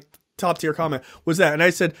 every like top tier comment was that. And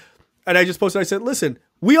I said, and I just posted, I said, listen,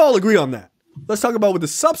 we all agree on that. Let's talk about what the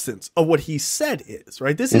substance of what he said is,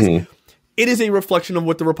 right? This is, it is a reflection of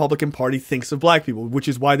what the Republican Party thinks of black people, which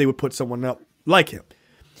is why they would put someone up like him.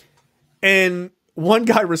 And one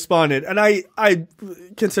guy responded, and I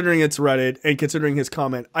considering it's Reddit and considering his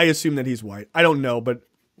comment, I assume that he's white. I don't know, but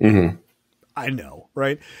I know,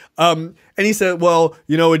 right? And he said, well,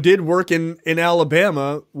 it did work in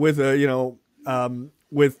Alabama with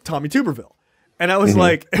with Tommy Tuberville. And I was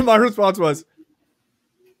like, and my response was,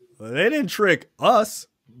 well, they didn't trick us,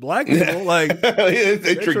 black people. Like,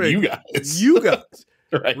 they tricked you guys. You guys.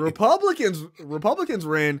 Right. Republicans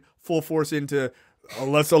ran full force into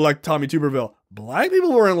let's elect Tommy Tuberville. Black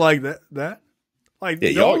people weren't like that. Like,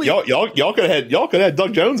 y'all could have had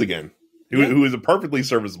Doug Jones again, who is a perfectly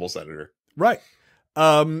serviceable senator. Right.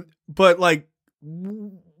 But like,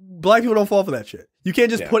 black people don't fall for that shit. You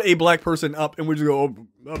can't just put a black person up and we just go,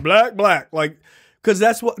 oh, black, like, because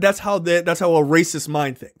that's how a racist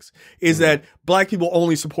mind thinks, is that black people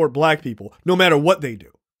only support black people no matter what they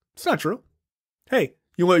do. It's not true. Hey,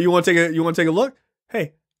 you want to take a look?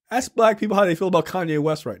 Hey, ask black people how they feel about Kanye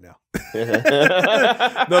West right now.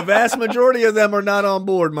 The vast majority of them are not on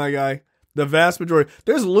board, my guy. The vast majority.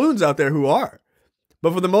 There's loons out there who are,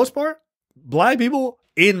 but for the most part, black people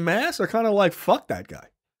in mass are kind of like, fuck that guy.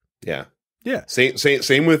 Yeah. Yeah.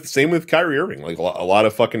 Same with Kyrie Irving. Like, a lot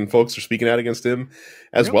of fucking folks are speaking out against him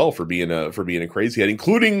as well for being a crazy head,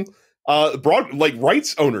 including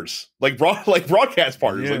rights owners, broadcast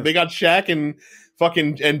partners. Like, they got Shaq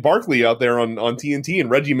and Barkley out there on TNT, and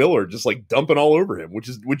Reggie Miller just like dumping all over him,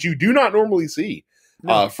 which you do not normally see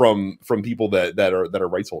from people that are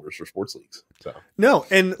rights holders for sports leagues. So no,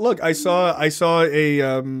 and look, I saw a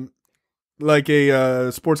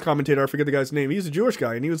sports commentator, I forget the guy's name. He's a Jewish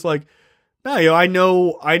guy, and he was like, "No, I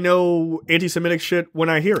know anti-Semitic shit when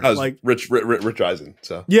I hear it." Like Rich Eisen.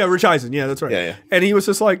 So yeah, Rich Eisen. Yeah, that's right. Yeah. And he was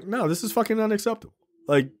just like, "No, this is fucking unacceptable.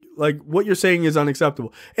 Like what you're saying is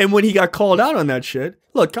unacceptable." And when he got called out on that shit,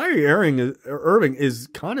 look, Kyrie Irving is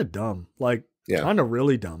kind of dumb. Like, kind of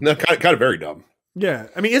really dumb. No, kind of very dumb. Yeah,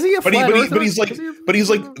 I mean, is he a flat earther? But he's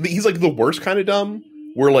like the worst kind of dumb,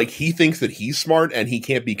 where like he thinks that he's smart and he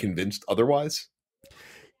can't be convinced otherwise.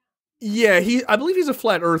 Yeah, I believe he's a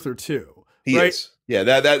flat earther too. He is. Yeah,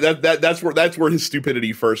 that's where his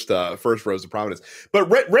stupidity first rose to prominence. But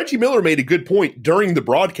Reggie Miller made a good point during the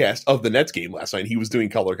broadcast of the Nets game last night. He was doing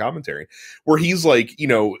color commentary, where he's like,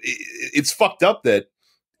 it's fucked up that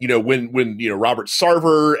when Robert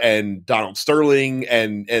Sarver and Donald Sterling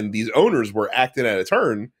and these owners were acting at a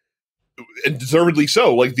turn, and deservedly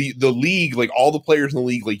so. Like the league, like all the players in the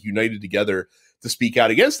league, like united together to speak out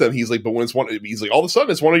against them. He's like, but when he's like, all of a sudden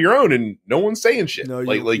it's one of your own, and no one's saying shit. No,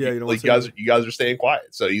 you guys are staying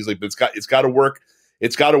quiet. So he's like, but it's got to work.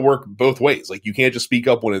 It's got to work both ways. Like, you can't just speak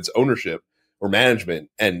up when it's ownership or management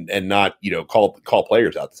and not call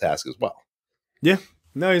players out to task as well. Yeah,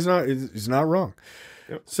 no, he's not wrong.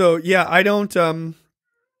 Yep. So yeah, I don't.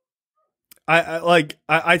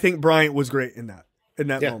 I think Bryant was great in that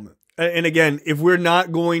moment. And again, if we're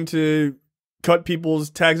not going to cut people's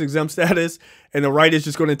tax exempt status and the right is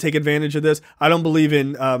just going to take advantage of this, I don't believe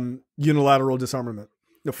in unilateral disarmament.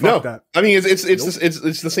 No, fuck that. I mean, it's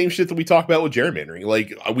the same shit that we talk about with gerrymandering.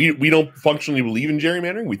 Like, we don't functionally believe in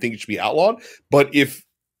gerrymandering. We think it should be outlawed. But if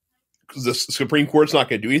the Supreme Court's not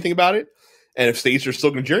going to do anything about it. And if states are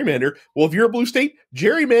still going to gerrymander, well, if you're a blue state,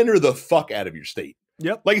 gerrymander the fuck out of your state.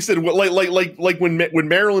 Yep. Like I said, like when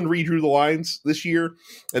Maryland redrew the lines this year,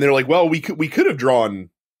 and they're like, well, we could have drawn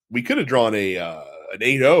an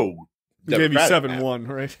 8-0. We gave you 7-1,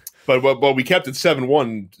 right? But we kept it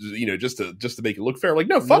 7-1, just to make it look fair. Like,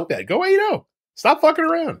 no, fuck that. Go 8-0. Stop fucking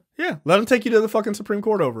around. Yeah, let them take you to the fucking Supreme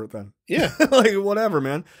Court over it then. Yeah, like whatever,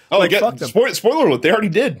 man. Oh, like, fuck them. Spoiler alert! They already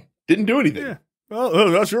didn't do anything. Yeah.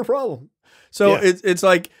 Well, that's your problem. So it's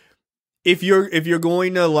like if you're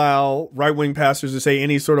going to allow right wing pastors to say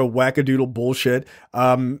any sort of wackadoodle bullshit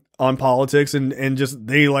on politics and just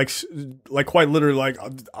they like quite literally like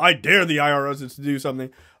I dare the IRS to do something.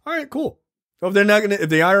 All right, cool. If the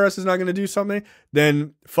IRS is not gonna do something,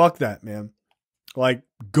 then fuck that, man. Like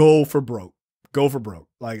go for broke.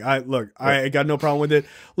 Like I got no problem with it.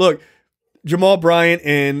 Look, Jamal Bryant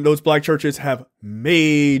and those black churches have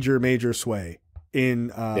major sway in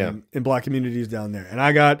black communities down there. And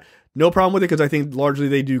I got no problem with it because I think largely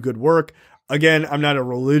they do good work. Again, I'm not a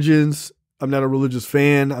religious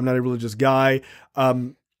fan. I'm not a religious guy.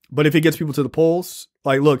 But if it gets people to the polls,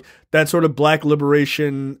 like, look, that sort of black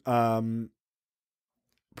liberation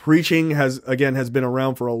preaching has been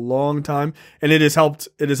around for a long time, and it has helped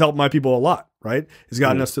my people a lot, right? It's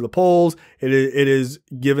gotten us to the polls. It has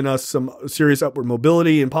given us some serious upward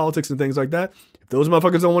mobility in politics and things like that. If those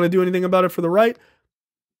motherfuckers don't want to do anything about it for the right,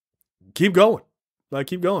 keep going. Like,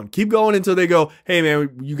 keep going until they go, hey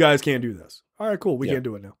man, you guys can't do this. All right, cool. We can't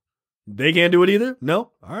do it now. They can't do it either.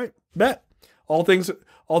 No. All right. Bet. All things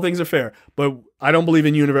are fair, but I don't believe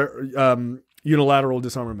in unilateral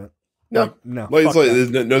disarmament. No. Well, it's like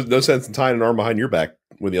there's no sense in tying an arm behind your back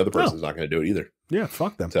when the other person's not going to do it either. Yeah,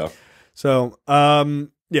 fuck them. So,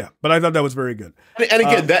 yeah, but I thought that was very good. And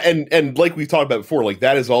again, that and like we've talked about before, like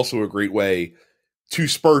that is also a great way to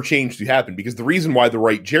spur change to happen, because the reason why the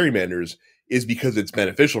right gerrymanders is because it's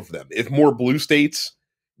beneficial for them. If more blue states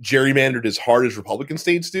gerrymandered as hard as Republican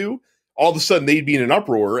states do, all of a sudden they'd be in an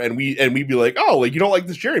uproar, and we'd be like, oh, like you don't like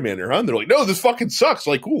this gerrymander, huh? And they're like, no, this fucking sucks.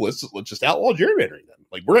 Like, cool, let's just outlaw gerrymandering then.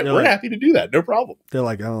 Like we're happy to do that, no problem. They're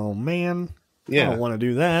like, oh man, I don't want to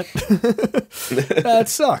do that. That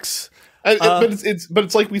sucks. But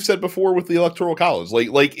it's like we've said before with the Electoral College.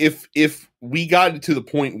 Like if we got to the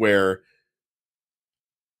point where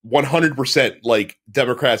 100% like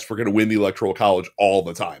Democrats were going to win the Electoral College all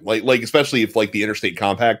the time, like especially if like the interstate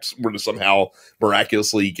compacts were to somehow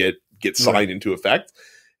miraculously get signed into effect,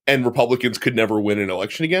 and Republicans could never win an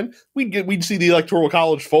election again, we'd see the Electoral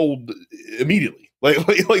College fold immediately. Like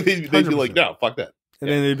they'd be like, no, fuck that. And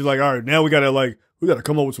then they'd be like, all right, now we gotta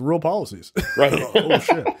come up with some real policies. Right. Oh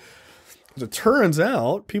shit. As it turns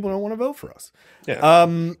out, people don't want to vote for us.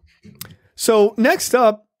 Yeah. So next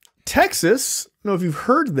up, Texas. I don't know if you've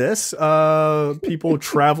heard this, people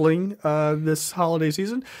traveling this holiday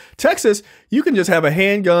season. Texas, you can just have a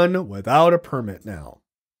handgun without a permit now.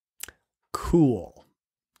 Cool.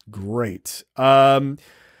 Great.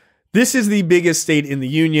 This is the biggest state in the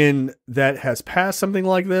union that has passed something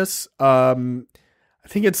like this. I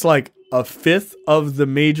think it's like a fifth of the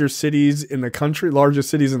major cities in the country, largest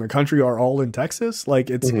cities in the country, are all in Texas. Like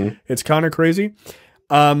it's kind of crazy.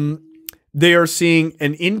 They are seeing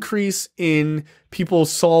an increase in people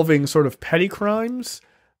solving sort of petty crimes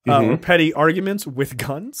or petty arguments with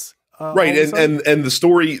guns. Right, and the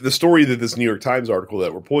story that this New York Times article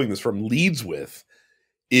that we're pulling this from leads with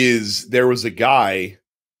is there was a guy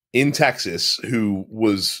in Texas who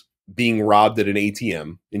was being robbed at an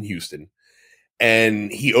ATM in Houston,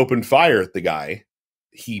 and he opened fire at the guy.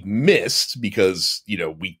 He missed because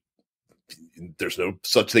there's no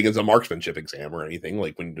such thing as a marksmanship exam or anything,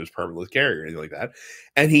 like when there's permitless carry or anything like that.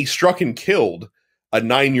 And he struck and killed a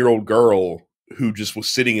 9-year-old girl who just was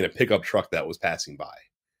sitting in a pickup truck that was passing by.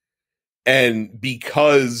 And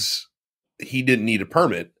because he didn't need a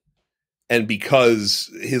permit, and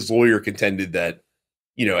because his lawyer contended that,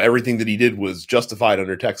 everything that he did was justified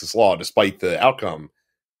under Texas law, despite the outcome,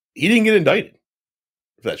 he didn't get indicted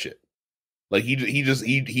for that shit. Like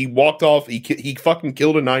he walked off. He fucking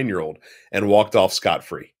killed a 9-year-old and walked off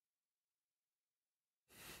scot-free.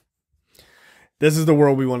 This is the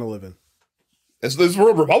world we want to live in. This is the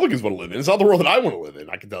world Republicans want to live in. It's not the world that I want to live in.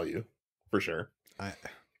 I can tell you for sure.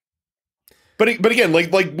 But again,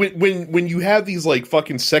 like when you have these like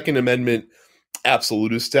fucking Second Amendment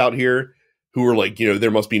absolutists out here who are like,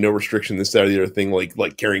 there must be no restriction, this, that, or the other thing,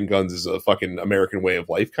 like carrying guns is a fucking American way of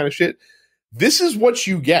life kind of shit. This is what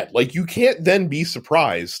you get. Like, you can't then be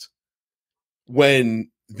surprised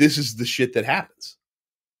when this is the shit that happens.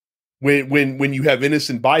 When you have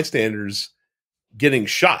innocent bystanders getting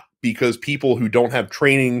shot because people who don't have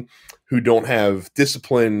training, who don't have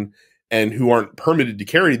discipline, and who aren't permitted to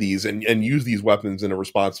carry these and use these weapons in a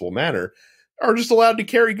responsible manner are just allowed to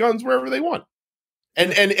carry guns wherever they want.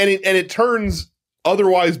 And it turns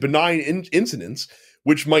otherwise benign incidents,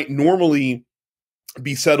 which might normally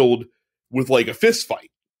be settled with like a fist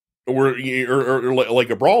fight or like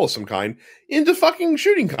a brawl of some kind, into fucking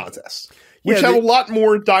shooting contests, which have a lot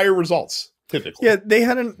more dire results typically. Yeah, they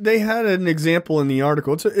had an example in the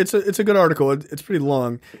article. It's a good article. It's pretty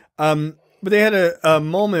long. But they had a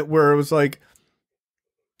moment where it was like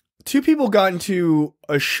two people got into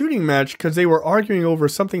a shooting match because they were arguing over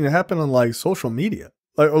something that happened on like social media,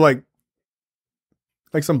 like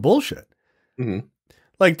some bullshit. Mm-hmm.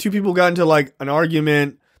 Like two people got into like an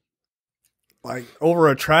argument, like over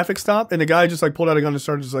a traffic stop, and the guy just like pulled out a gun and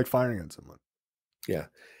started just like firing at someone. Yeah,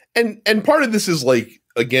 and part of this is like,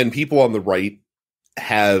 again, people on the right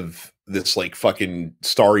have this like fucking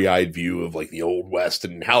starry-eyed view of like the old West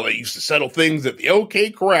and how they used to settle things at the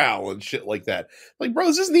OK Corral and shit like that. Like, bro,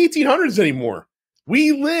 this isn't the 1800s anymore.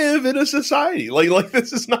 We live in a society. Like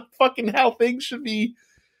this is not fucking how things should be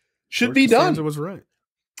done. It was right.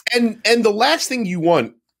 And the last thing you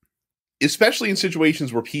want, especially in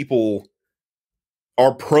situations where people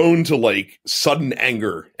are prone to like sudden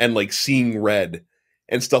anger and like seeing red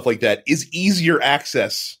and stuff like that, is easier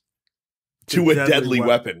access to a deadly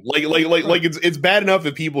weapon. Like it's bad enough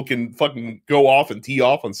that people can fucking go off and tee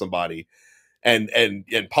off on somebody and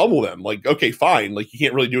pummel them. Like, okay, fine. Like, you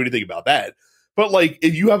can't really do anything about that. But like,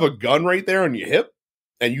 if you have a gun right there on your hip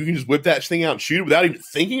and you can just whip that thing out and shoot it without even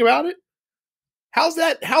thinking about it, how's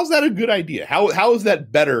that a good idea? How is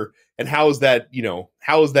that better? And how is that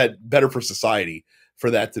better for society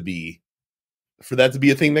for that to be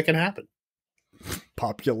a thing that can happen?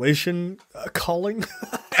 Population culling.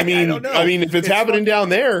 I mean, if it's happening down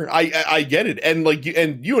there, I get it. And like,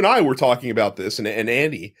 and you and I were talking about this, and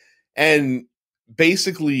Andy, and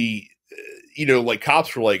basically, like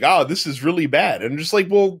cops were like, "Oh, this is really bad," and I'm just like,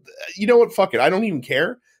 well, you know what? Fuck it. I don't even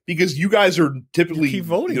care, because you guys are typically keep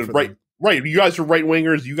voting for right. them. Right, you guys are right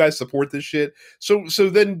wingers. You guys support this shit. So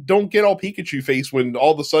then don't get all Pikachu face when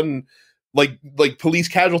all of a sudden, like police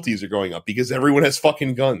casualties are going up because everyone has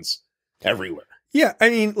fucking guns everywhere. Yeah, I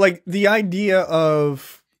mean, like the idea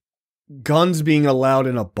of guns being allowed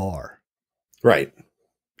in a bar. Right.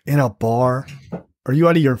 In a bar? Are you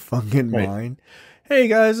out of your fucking mind? Hey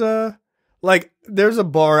guys, like there's a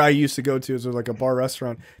bar I used to go to, so like a bar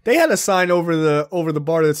restaurant. They had a sign over the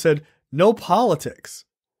bar that said no politics.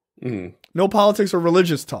 Mm. No politics or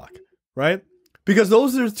religious talk, right? Because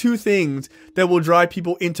those are two things that will drive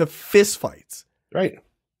people into fist fights. Right.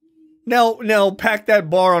 Now pack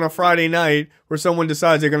that bar on a Friday night where someone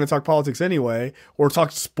decides they're going to talk politics anyway, or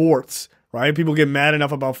talk sports, right? People get mad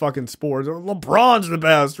enough about fucking sports, or LeBron's the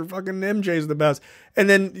best, or fucking MJ's the best, and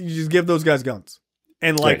then you just give those guys guns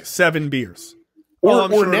and like 7 beers. Or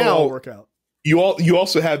I'm sure now it'll all work out. You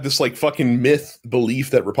also have this like fucking myth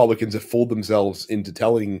belief that Republicans have fooled themselves into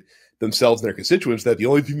telling themselves and their constituents that the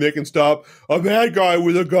only thing that can stop a bad guy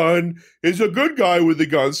with a gun is a good guy with a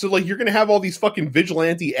gun. So like, you're going to have all these fucking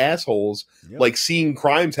vigilante assholes, like seeing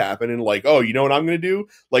crimes happen and like, oh, you know what I'm going to do?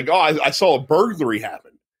 Like, oh, I saw a burglary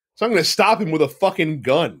happen, so I'm going to stop him with a fucking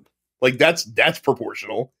gun. Like that's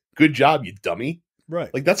proportional. Good job, you dummy.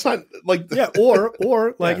 Right. Like that's not like, yeah.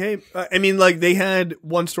 Or like, hey, I mean, like they had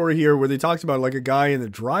one story here where they talked about like a guy in the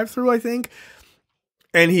drive-thru, I think.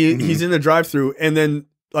 And he's in the drive-thru, and then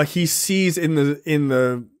like he sees in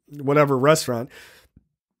the whatever restaurant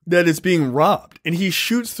that it's being robbed, and he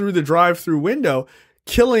shoots through the drive-thru window,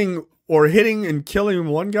 killing or hitting and killing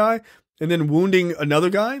one guy, and then wounding another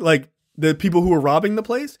guy, like the people who were robbing the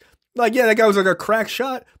place. Like, yeah, that guy was like a crack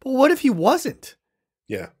shot, but what if he wasn't?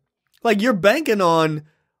 Yeah. Like, you're banking on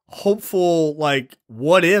hopeful, like,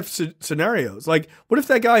 what if scenarios. Like, what if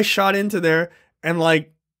that guy shot into there and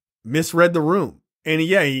like misread the room? And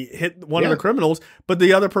he hit one of the criminals, but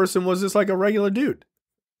the other person was just like a regular dude.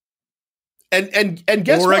 And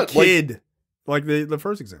guess or what? A kid, like the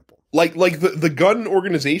first example. Like the gun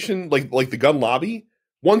organization, like the gun lobby,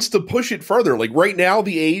 wants to push it further. Like right now,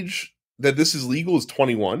 the age that this is legal is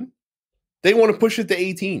 21. They want to push it to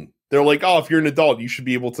 18. They're like, oh, if you're an adult, you should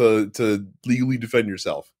be able to legally defend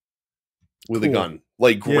yourself with a gun.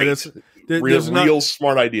 Like, great. Real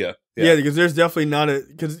smart idea. Yeah, because there's definitely not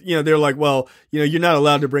because they're like, well, you're not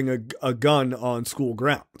allowed to bring a gun on school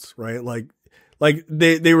grounds, right? Like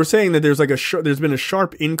they were saying that there's like there's been a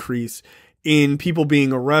sharp increase in people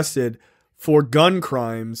being arrested for gun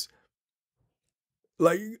crimes,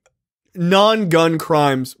 like non-gun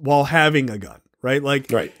crimes while having a gun, right? Like,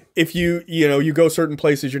 right. if you go certain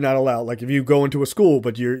places, you're not allowed. Like if you go into a school,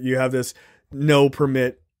 but you have this no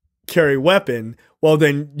permit carry weapon, well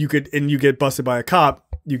then you get busted by a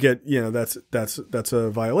cop, you get, that's a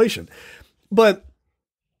violation. But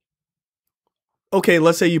okay,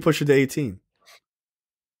 let's say you push it to 18.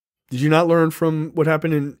 Did you not learn from what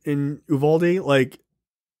happened in Uvalde? Like,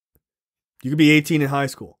 you could be 18 in high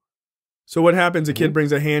school. So what happens? A kid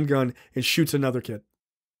brings a handgun and shoots another kid.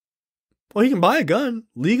 Well, he can buy a gun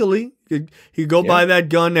legally. He could go buy that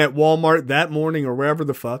gun at Walmart that morning or wherever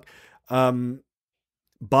the fuck.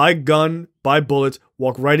 Buy gun, buy bullets,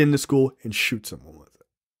 walk right into school and shoot someone with it.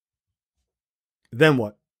 Then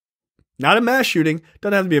what? Not a mass shooting.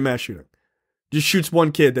 Doesn't have to be a mass shooting. Just shoots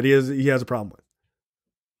one kid that he has a problem with.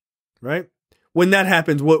 Right? When that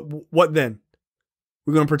happens, what then?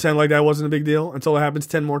 We're going to pretend like that wasn't a big deal until it happens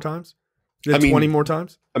 10 more times? 20 more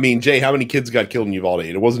times? I mean, Jay, how many kids got killed in Uvalde?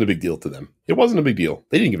 And it wasn't a big deal to them. It wasn't a big deal.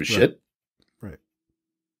 They didn't give a shit. Right.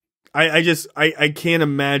 I can't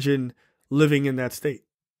imagine living in that state.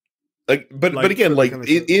 But again, like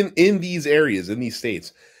in these areas, in these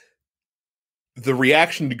states, the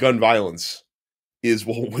reaction to gun violence is,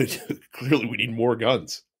 well, clearly we need more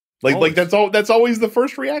guns. Like that's always the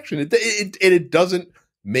first reaction. It doesn't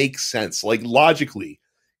make sense. Like logically,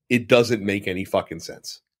 it doesn't make any fucking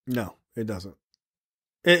sense. No, it doesn't.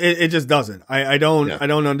 It just doesn't. I don't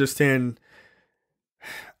understand.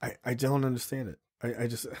 I don't understand it. I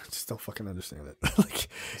just don't fucking understand it. Like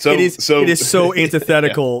it is so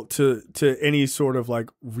antithetical to any sort of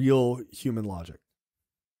like real human logic.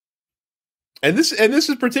 And this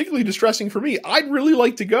is particularly distressing for me. I'd really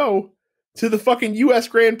like to go to the fucking U.S.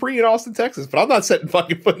 Grand Prix in Austin, Texas, but I'm not setting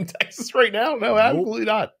fucking foot in Texas right now. No, absolutely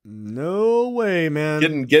not. No way,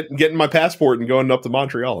 man. Getting my passport and going up to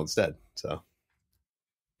Montreal instead. So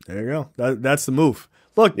there you go. That's the move.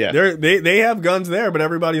 Look, they have guns there, but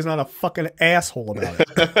everybody's not a fucking asshole about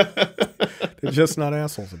it. They're just not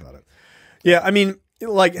assholes about it. Yeah, I mean,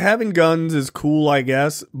 like having guns is cool, I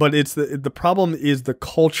guess, but it's the problem is the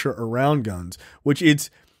culture around guns, which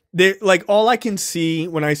like all I can see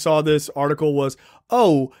when I saw this article was,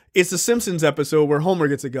 oh, it's the Simpsons episode where Homer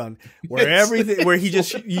gets a gun, where he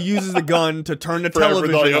uses the gun to turn the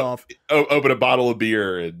television off, open a bottle of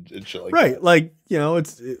beer and shit like right. That. Like,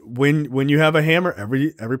 it's when you have a hammer,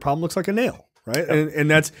 every problem looks like a nail, right? Yep. And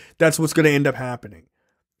that's what's going to end up happening.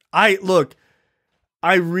 I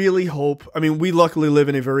really hope. I mean, we luckily live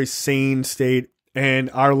in a very sane state. And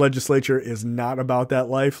our legislature is not about that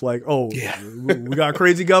life. Like, we got a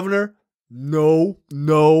crazy governor. No.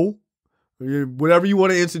 Whatever you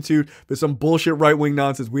want to institute, there's some bullshit right-wing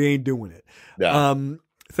nonsense. We ain't doing it. Yeah.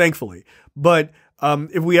 Thankfully. But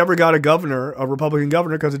if we ever got a Republican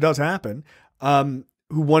governor, because it does happen, who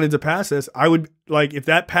wanted to pass this, I would, like, if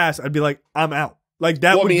that passed, I'd be like, I'm out. Like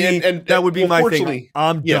that would be my thing.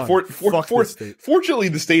 I'm done. Fortunately,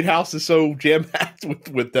 the state house is so jam packed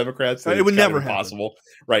with Democrats that it would never impossible.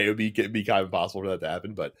 Right? It would be kind of impossible for that to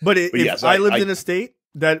happen. But if I lived in a state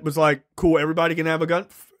that was like, cool, everybody can have a gun.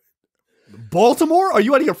 Baltimore? Are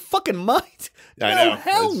you out of your fucking mind? I know.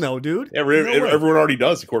 Hell no, dude. Everyone already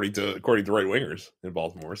does, according to right wingers in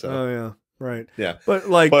Baltimore. So. Oh yeah, right. Yeah, but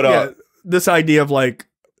this idea of like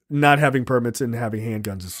not having permits and having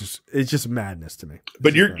handguns it's just madness to me.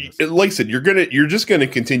 But like I said, you're just gonna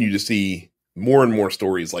continue to see more and more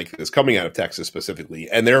stories like this coming out of Texas specifically,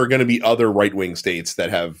 and there are going to be other right wing states that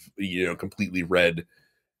have completely red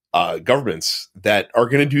governments that are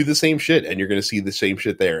going to do the same shit, and you're going to see the same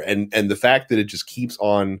shit there. And the fact that it just keeps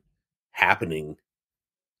on happening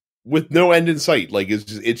with no end in sight, like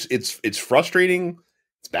it's frustrating,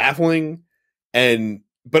 it's baffling,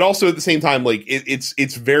 but also at the same time, like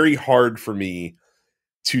it's very hard for me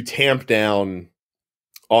to tamp down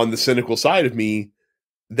on the cynical side of me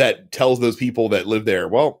that tells those people that live there,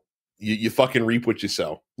 well, you fucking reap what you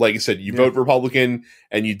sow. Like I said, you vote Republican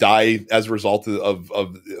and you die as a result of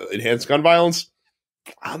enhanced gun violence.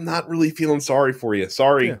 I'm not really feeling sorry for you.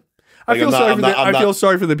 Sorry. Yeah. I feel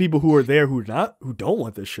sorry for the people who are there who don't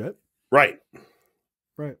want this shit. Right.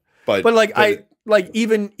 But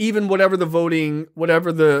even whatever the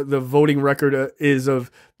voting record is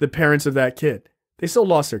of the parents of that kid, they still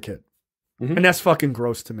lost their kid. Mm-hmm. And that's fucking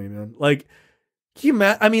gross to me, man. Like, can you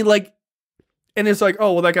imagine? I mean, like, and it's like,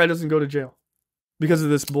 oh, well, that guy doesn't go to jail because of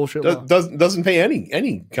this bullshit law. Doesn't pay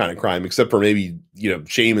any kind of crime except for maybe,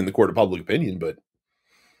 shame in the court of public opinion. But,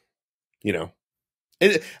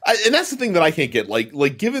 and that's the thing that I can't get.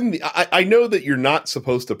 Like given I know that you're not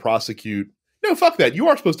supposed to prosecute. No, fuck that. You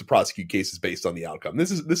are supposed to prosecute cases based on the outcome.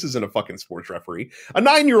 This isn't a fucking sports referee. A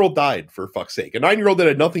 9-year-old died, for fuck's sake. A 9-year-old that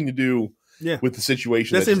had nothing to do with the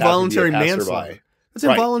situation. That's involuntary manslaughter. That's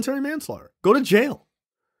involuntary manslaughter. Go to jail.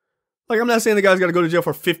 Like, I'm not saying the guy's got to go to jail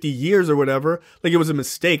for 50 years or whatever. Like, it was a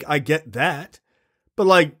mistake. I get that. But,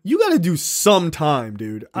 like, you got to do some time,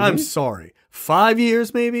 dude. I'm sorry. 5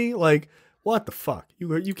 years, maybe? Like, what the fuck? You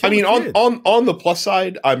can't. I mean, on the plus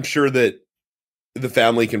side, I'm sure that the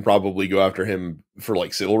family can probably go after him for,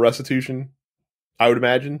 like, civil restitution. I would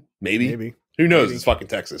imagine. Maybe. Who knows? Maybe. It's fucking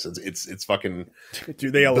Texas. It's fucking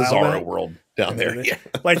do they allow bizarro that? world down there. Yeah.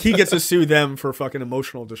 Like, he gets to sue them for fucking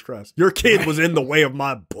emotional distress. Your kid was in the way of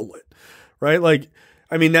my bullet, right? Like,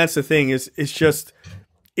 I mean, that's the thing. It's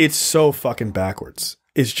so fucking backwards.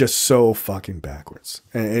 It's just so fucking backwards,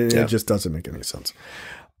 and it just doesn't make any sense.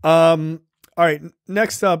 All right,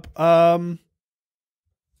 next up,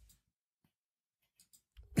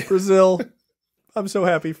 Brazil. I'm so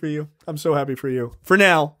happy for you. I'm so happy for you. For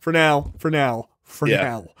now.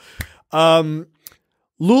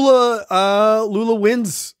 Lula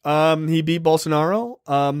wins. He beat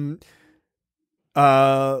Bolsonaro.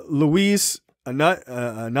 Luis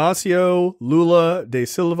Inácio Lula da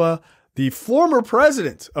Silva, the former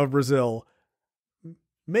president of Brazil,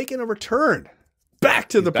 making a return back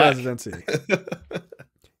to the presidency.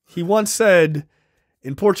 He once said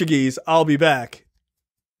in Portuguese, "I'll be back,"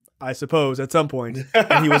 I suppose, at some point,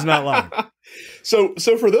 and he was not lying. So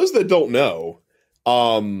for those that don't know,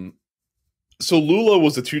 so Lula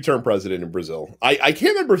was a 2-term president in Brazil. I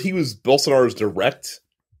can't remember if he was Bolsonaro's direct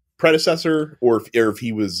predecessor or if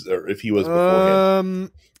he was before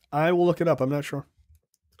him. I will look it up. I'm not sure.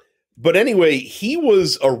 But anyway, he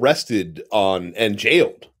was arrested and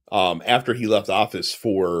jailed after he left office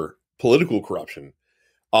for political corruption.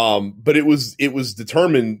 But it was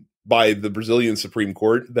determined by the Brazilian Supreme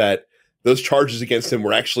Court that those charges against him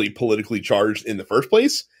were actually politically charged in the first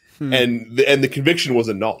place, and the conviction was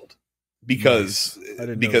annulled because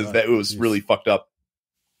that was really fucked up.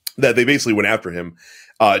 That they basically went after him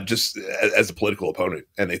just as a political opponent,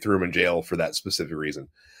 and they threw him in jail for that specific reason.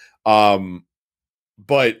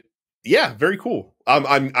 But yeah, very cool.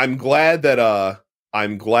 I'm glad that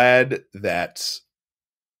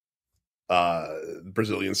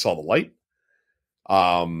Brazilians saw the light.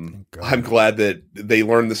 I'm glad that they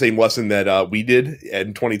learned the same lesson that we did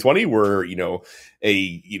in 2020, where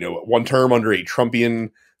one term under a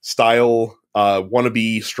Trumpian style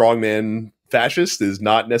wannabe strongman fascist is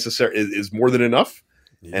not necessary, is more than enough,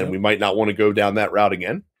 and we might not want to go down that route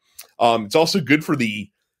again. It's also good for the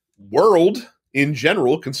world in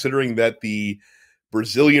general, considering that the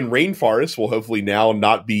Brazilian rainforest will hopefully now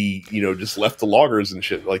not be, just left to loggers and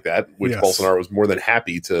shit like that, which Bolsonaro was more than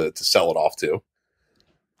happy to sell it off to.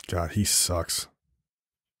 God, he sucks.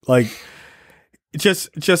 Like, just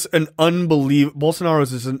an Bolsonaro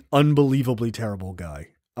is an unbelievably terrible guy.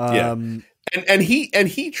 And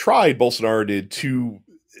he tried, Bolsonaro did, to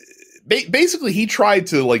basically he tried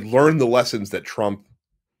to learn the lessons that Trump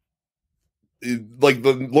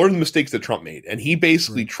learn the mistakes that Trump made, and he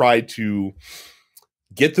basically tried to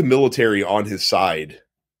get the military on his side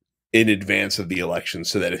in advance of the election,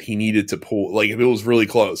 so that if he needed to pull, if it was really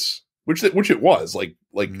close, which it was, Lula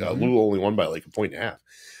only won by 1.5 points,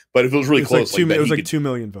 but if it was really close, it was 2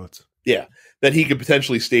 million votes. Yeah, that he could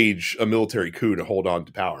potentially stage a military coup to hold on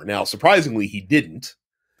to power. Now, surprisingly, he didn't.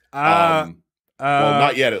 Well,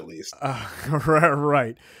 not yet, at least.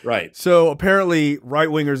 Right. So apparently, right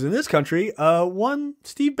wingers in this country, one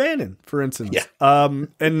Steve Bannon, for instance,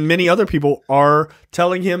 and many other people are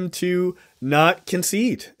telling him to not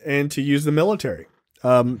concede and to use the military.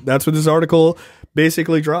 That's what this article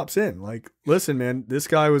basically drops in. Like, listen, man, this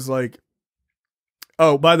guy was like,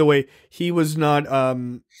 oh, by the way, he was not.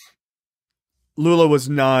 Lula was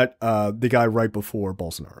not the guy right before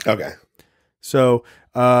Bolsonaro. Okay. So.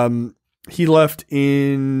 He left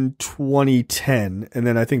in 2010, and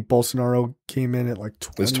then I think Bolsonaro came in at it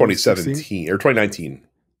was 2017 or 2019.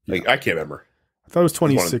 I can't remember. I thought it was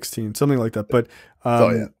 2016, something like that. But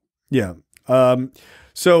yeah.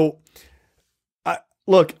 So,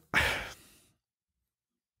 look,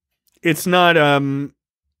 it's not.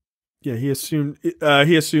 He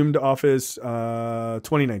assumed office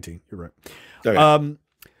 2019. You're right. Okay.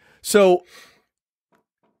 So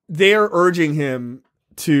they're urging him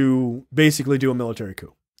to basically do a military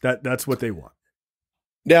coup. That's what they want.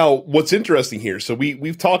 Now, what's interesting here, so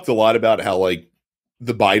we've talked a lot about how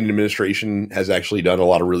the Biden administration has actually done a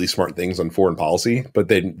lot of really smart things on foreign policy, but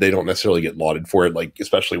they don't necessarily get lauded for it.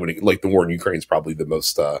 Especially when the war in Ukraine is probably the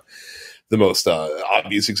most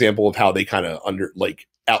obvious example of how they kind of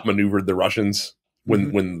outmaneuvered the Russians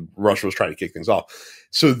when Russia was trying to kick things off.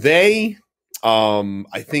 So they,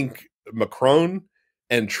 I think Macron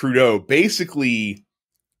and Trudeau basically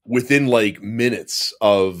within like minutes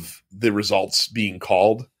of the results being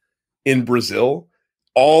called in Brazil,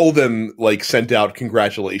 all of them like sent out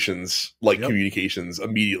congratulations, like communications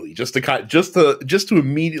immediately, just to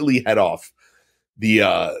immediately head off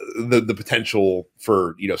the potential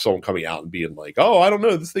for, you know, someone coming out and being like, oh, I don't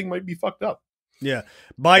know, this thing might be fucked up. Yeah,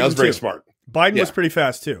 Biden that was very smart. Biden was pretty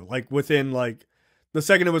fast too. Like within like the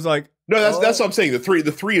second it was like, no, that's what I'm saying. The three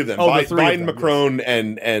of them, Biden, Macron,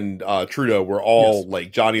 and Trudeau were all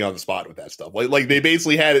like Johnny on the spot with that stuff. Like they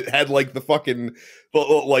basically had like the fucking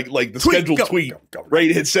like the scheduled tweet,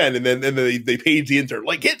 right? Hit send, and then they paged the intern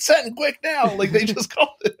like hit send quick now. Like they just called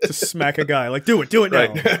it. Just smack a guy like do it now.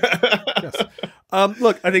 Right. Yes.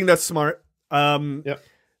 Look, I think that's smart.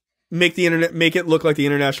 Make it look like the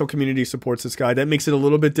international community supports this guy. That makes it a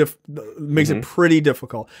little bit makes it pretty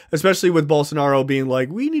difficult, especially with Bolsonaro being like,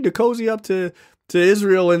 we need to cozy up to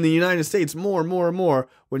Israel and the United States more.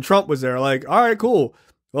 When Trump was there, like, all right, cool.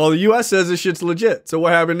 Well, the U.S. says this shit's legit. So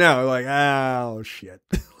what happened now? Like, oh shit.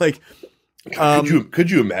 Like, could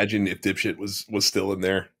you imagine if dipshit was still in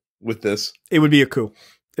there with this? It would be a coup.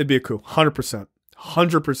 It'd be a coup. 100%.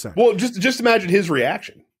 Well, just imagine his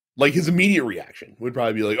reaction. Like his immediate reaction would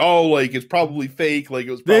probably be like, "Oh, like it's probably fake. Like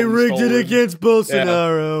it was probably they rigged stolen. it against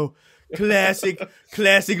Bolsonaro." Yeah.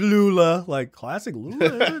 Classic Lula. Like classic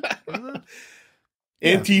Lula.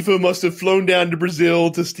 Antifa must have flown down to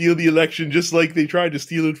Brazil to steal the election, just like they tried to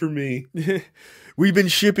steal it from me. We've been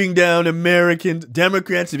shipping down Americans.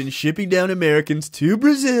 Democrats have been shipping down Americans to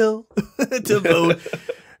Brazil to vote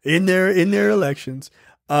in their elections.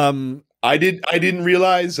 I didn't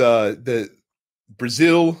realize that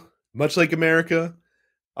Brazil, much like America,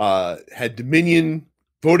 had Dominion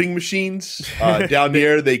voting machines. Down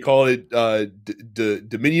there, they call it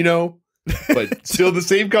Dominio, but still the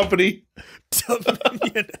same company.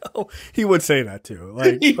 Dominio. He would say that too.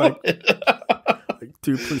 Like,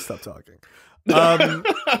 dude, please stop talking.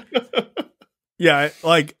 Yeah,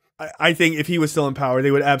 like I think if he was still in power,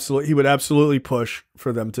 he would absolutely push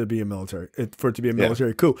for them to be a military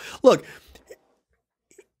coup. Look.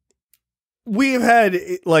 We've had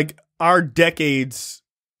like our decades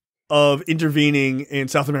of intervening in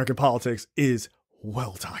South American politics is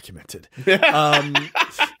well documented,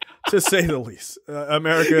 to say the least.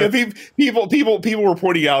 America, people were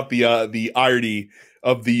pointing out the irony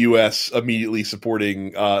of the U.S. immediately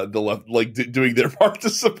supporting the left, like doing their part to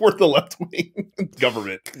support the left wing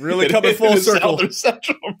government. Really coming full circle,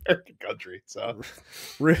 Central American country. So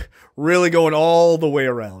really going all the way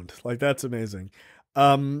around. Like that's amazing.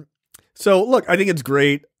 So look, I think it's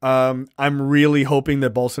great. I'm really hoping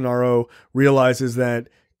that Bolsonaro realizes that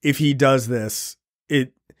if he does this,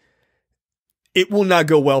 it will not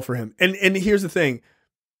go well for him. And here's the thing.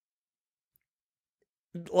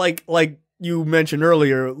 Like you mentioned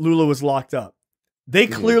earlier, Lula was locked up. They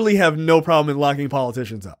clearly have no problem in locking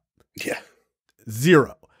politicians up. Yeah.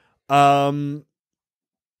 Zero. I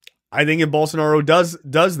think if Bolsonaro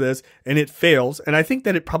does this and it fails, and I think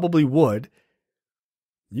that it probably would,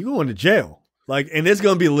 you going to jail, like, and it's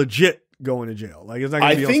going to be legit going to jail. Like, it's not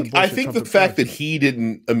going to be. I think the fact that he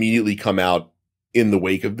didn't immediately come out in the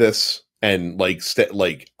wake of this and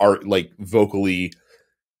vocally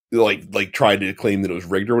tried to claim that it was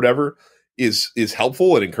rigged or whatever is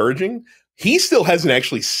helpful and encouraging. He still hasn't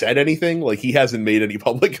actually said anything. Like he hasn't made any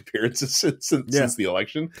public appearances since the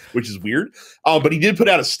election, which is weird. But he did put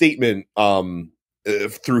out a statement.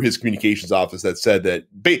 Through his communications office that said that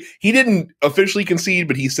he didn't officially concede,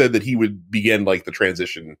 but he said that he would begin like the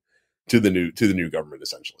transition to the new government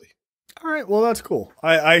essentially. All right. Well, that's cool.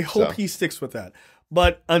 I hope he sticks with that.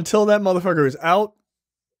 But until that motherfucker is out,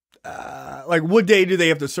 like what day do they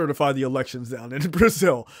have to certify the elections down in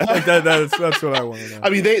Brazil? Like that's what I want to know.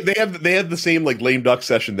 I mean, they have the same like lame duck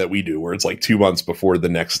session that we do, where it's like 2 months before the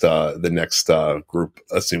next group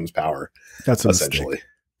assumes power. That's essentially.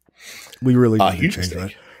 We really need to change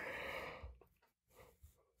that.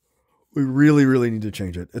 We really need to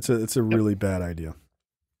change it. It's a really bad idea.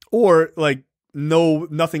 Or like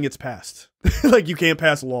nothing gets passed. Like you can't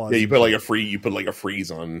pass laws. Yeah, you put like a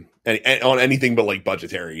freeze on anything but like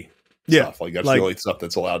budgetary stuff. Like that's the only stuff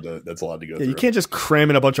that's allowed to go through. You can't just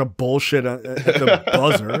cram in a bunch of bullshit at the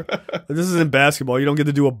buzzer. This isn't basketball. You don't get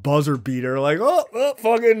to do a buzzer beater. Like,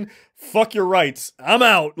 fucking fuck your rights. I'm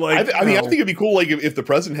out. Like, I think it'd be cool. Like if the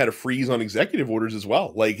president had a freeze on executive orders as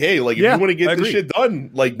well. Like, hey, like if you want to get this shit done,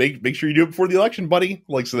 like make sure you do it before the election, buddy.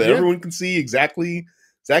 Like so that everyone can see exactly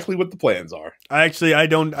what the plans are. I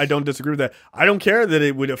don't disagree with that. I don't care that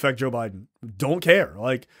it would affect Joe Biden. Don't care.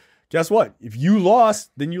 Like, guess what? If you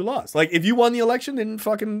lost, then you lost. Like, if you won the election, then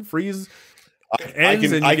fucking freeze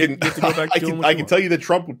ends and you get to go back to doing what you want. I can tell you that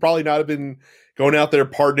Trump would probably not have been going out there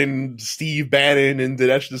pardoning Steve Bannon and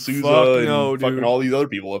Dinesh D'Souza and fucking all these other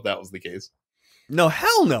people if that was the case. No,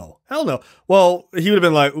 hell no. Hell no. Well, he would have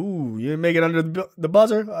been like, ooh, you didn't make it under the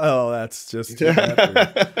buzzer? Oh, that's just too bad for you.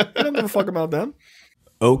 I don't give a fuck about them.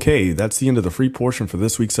 Okay, that's the end of the free portion for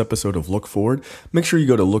this week's episode of Look Forward. Make sure you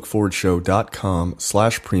go to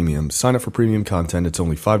lookforwardshow.com/premium. Sign up for premium content. It's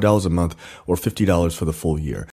only $5 a month or $50 for the full year.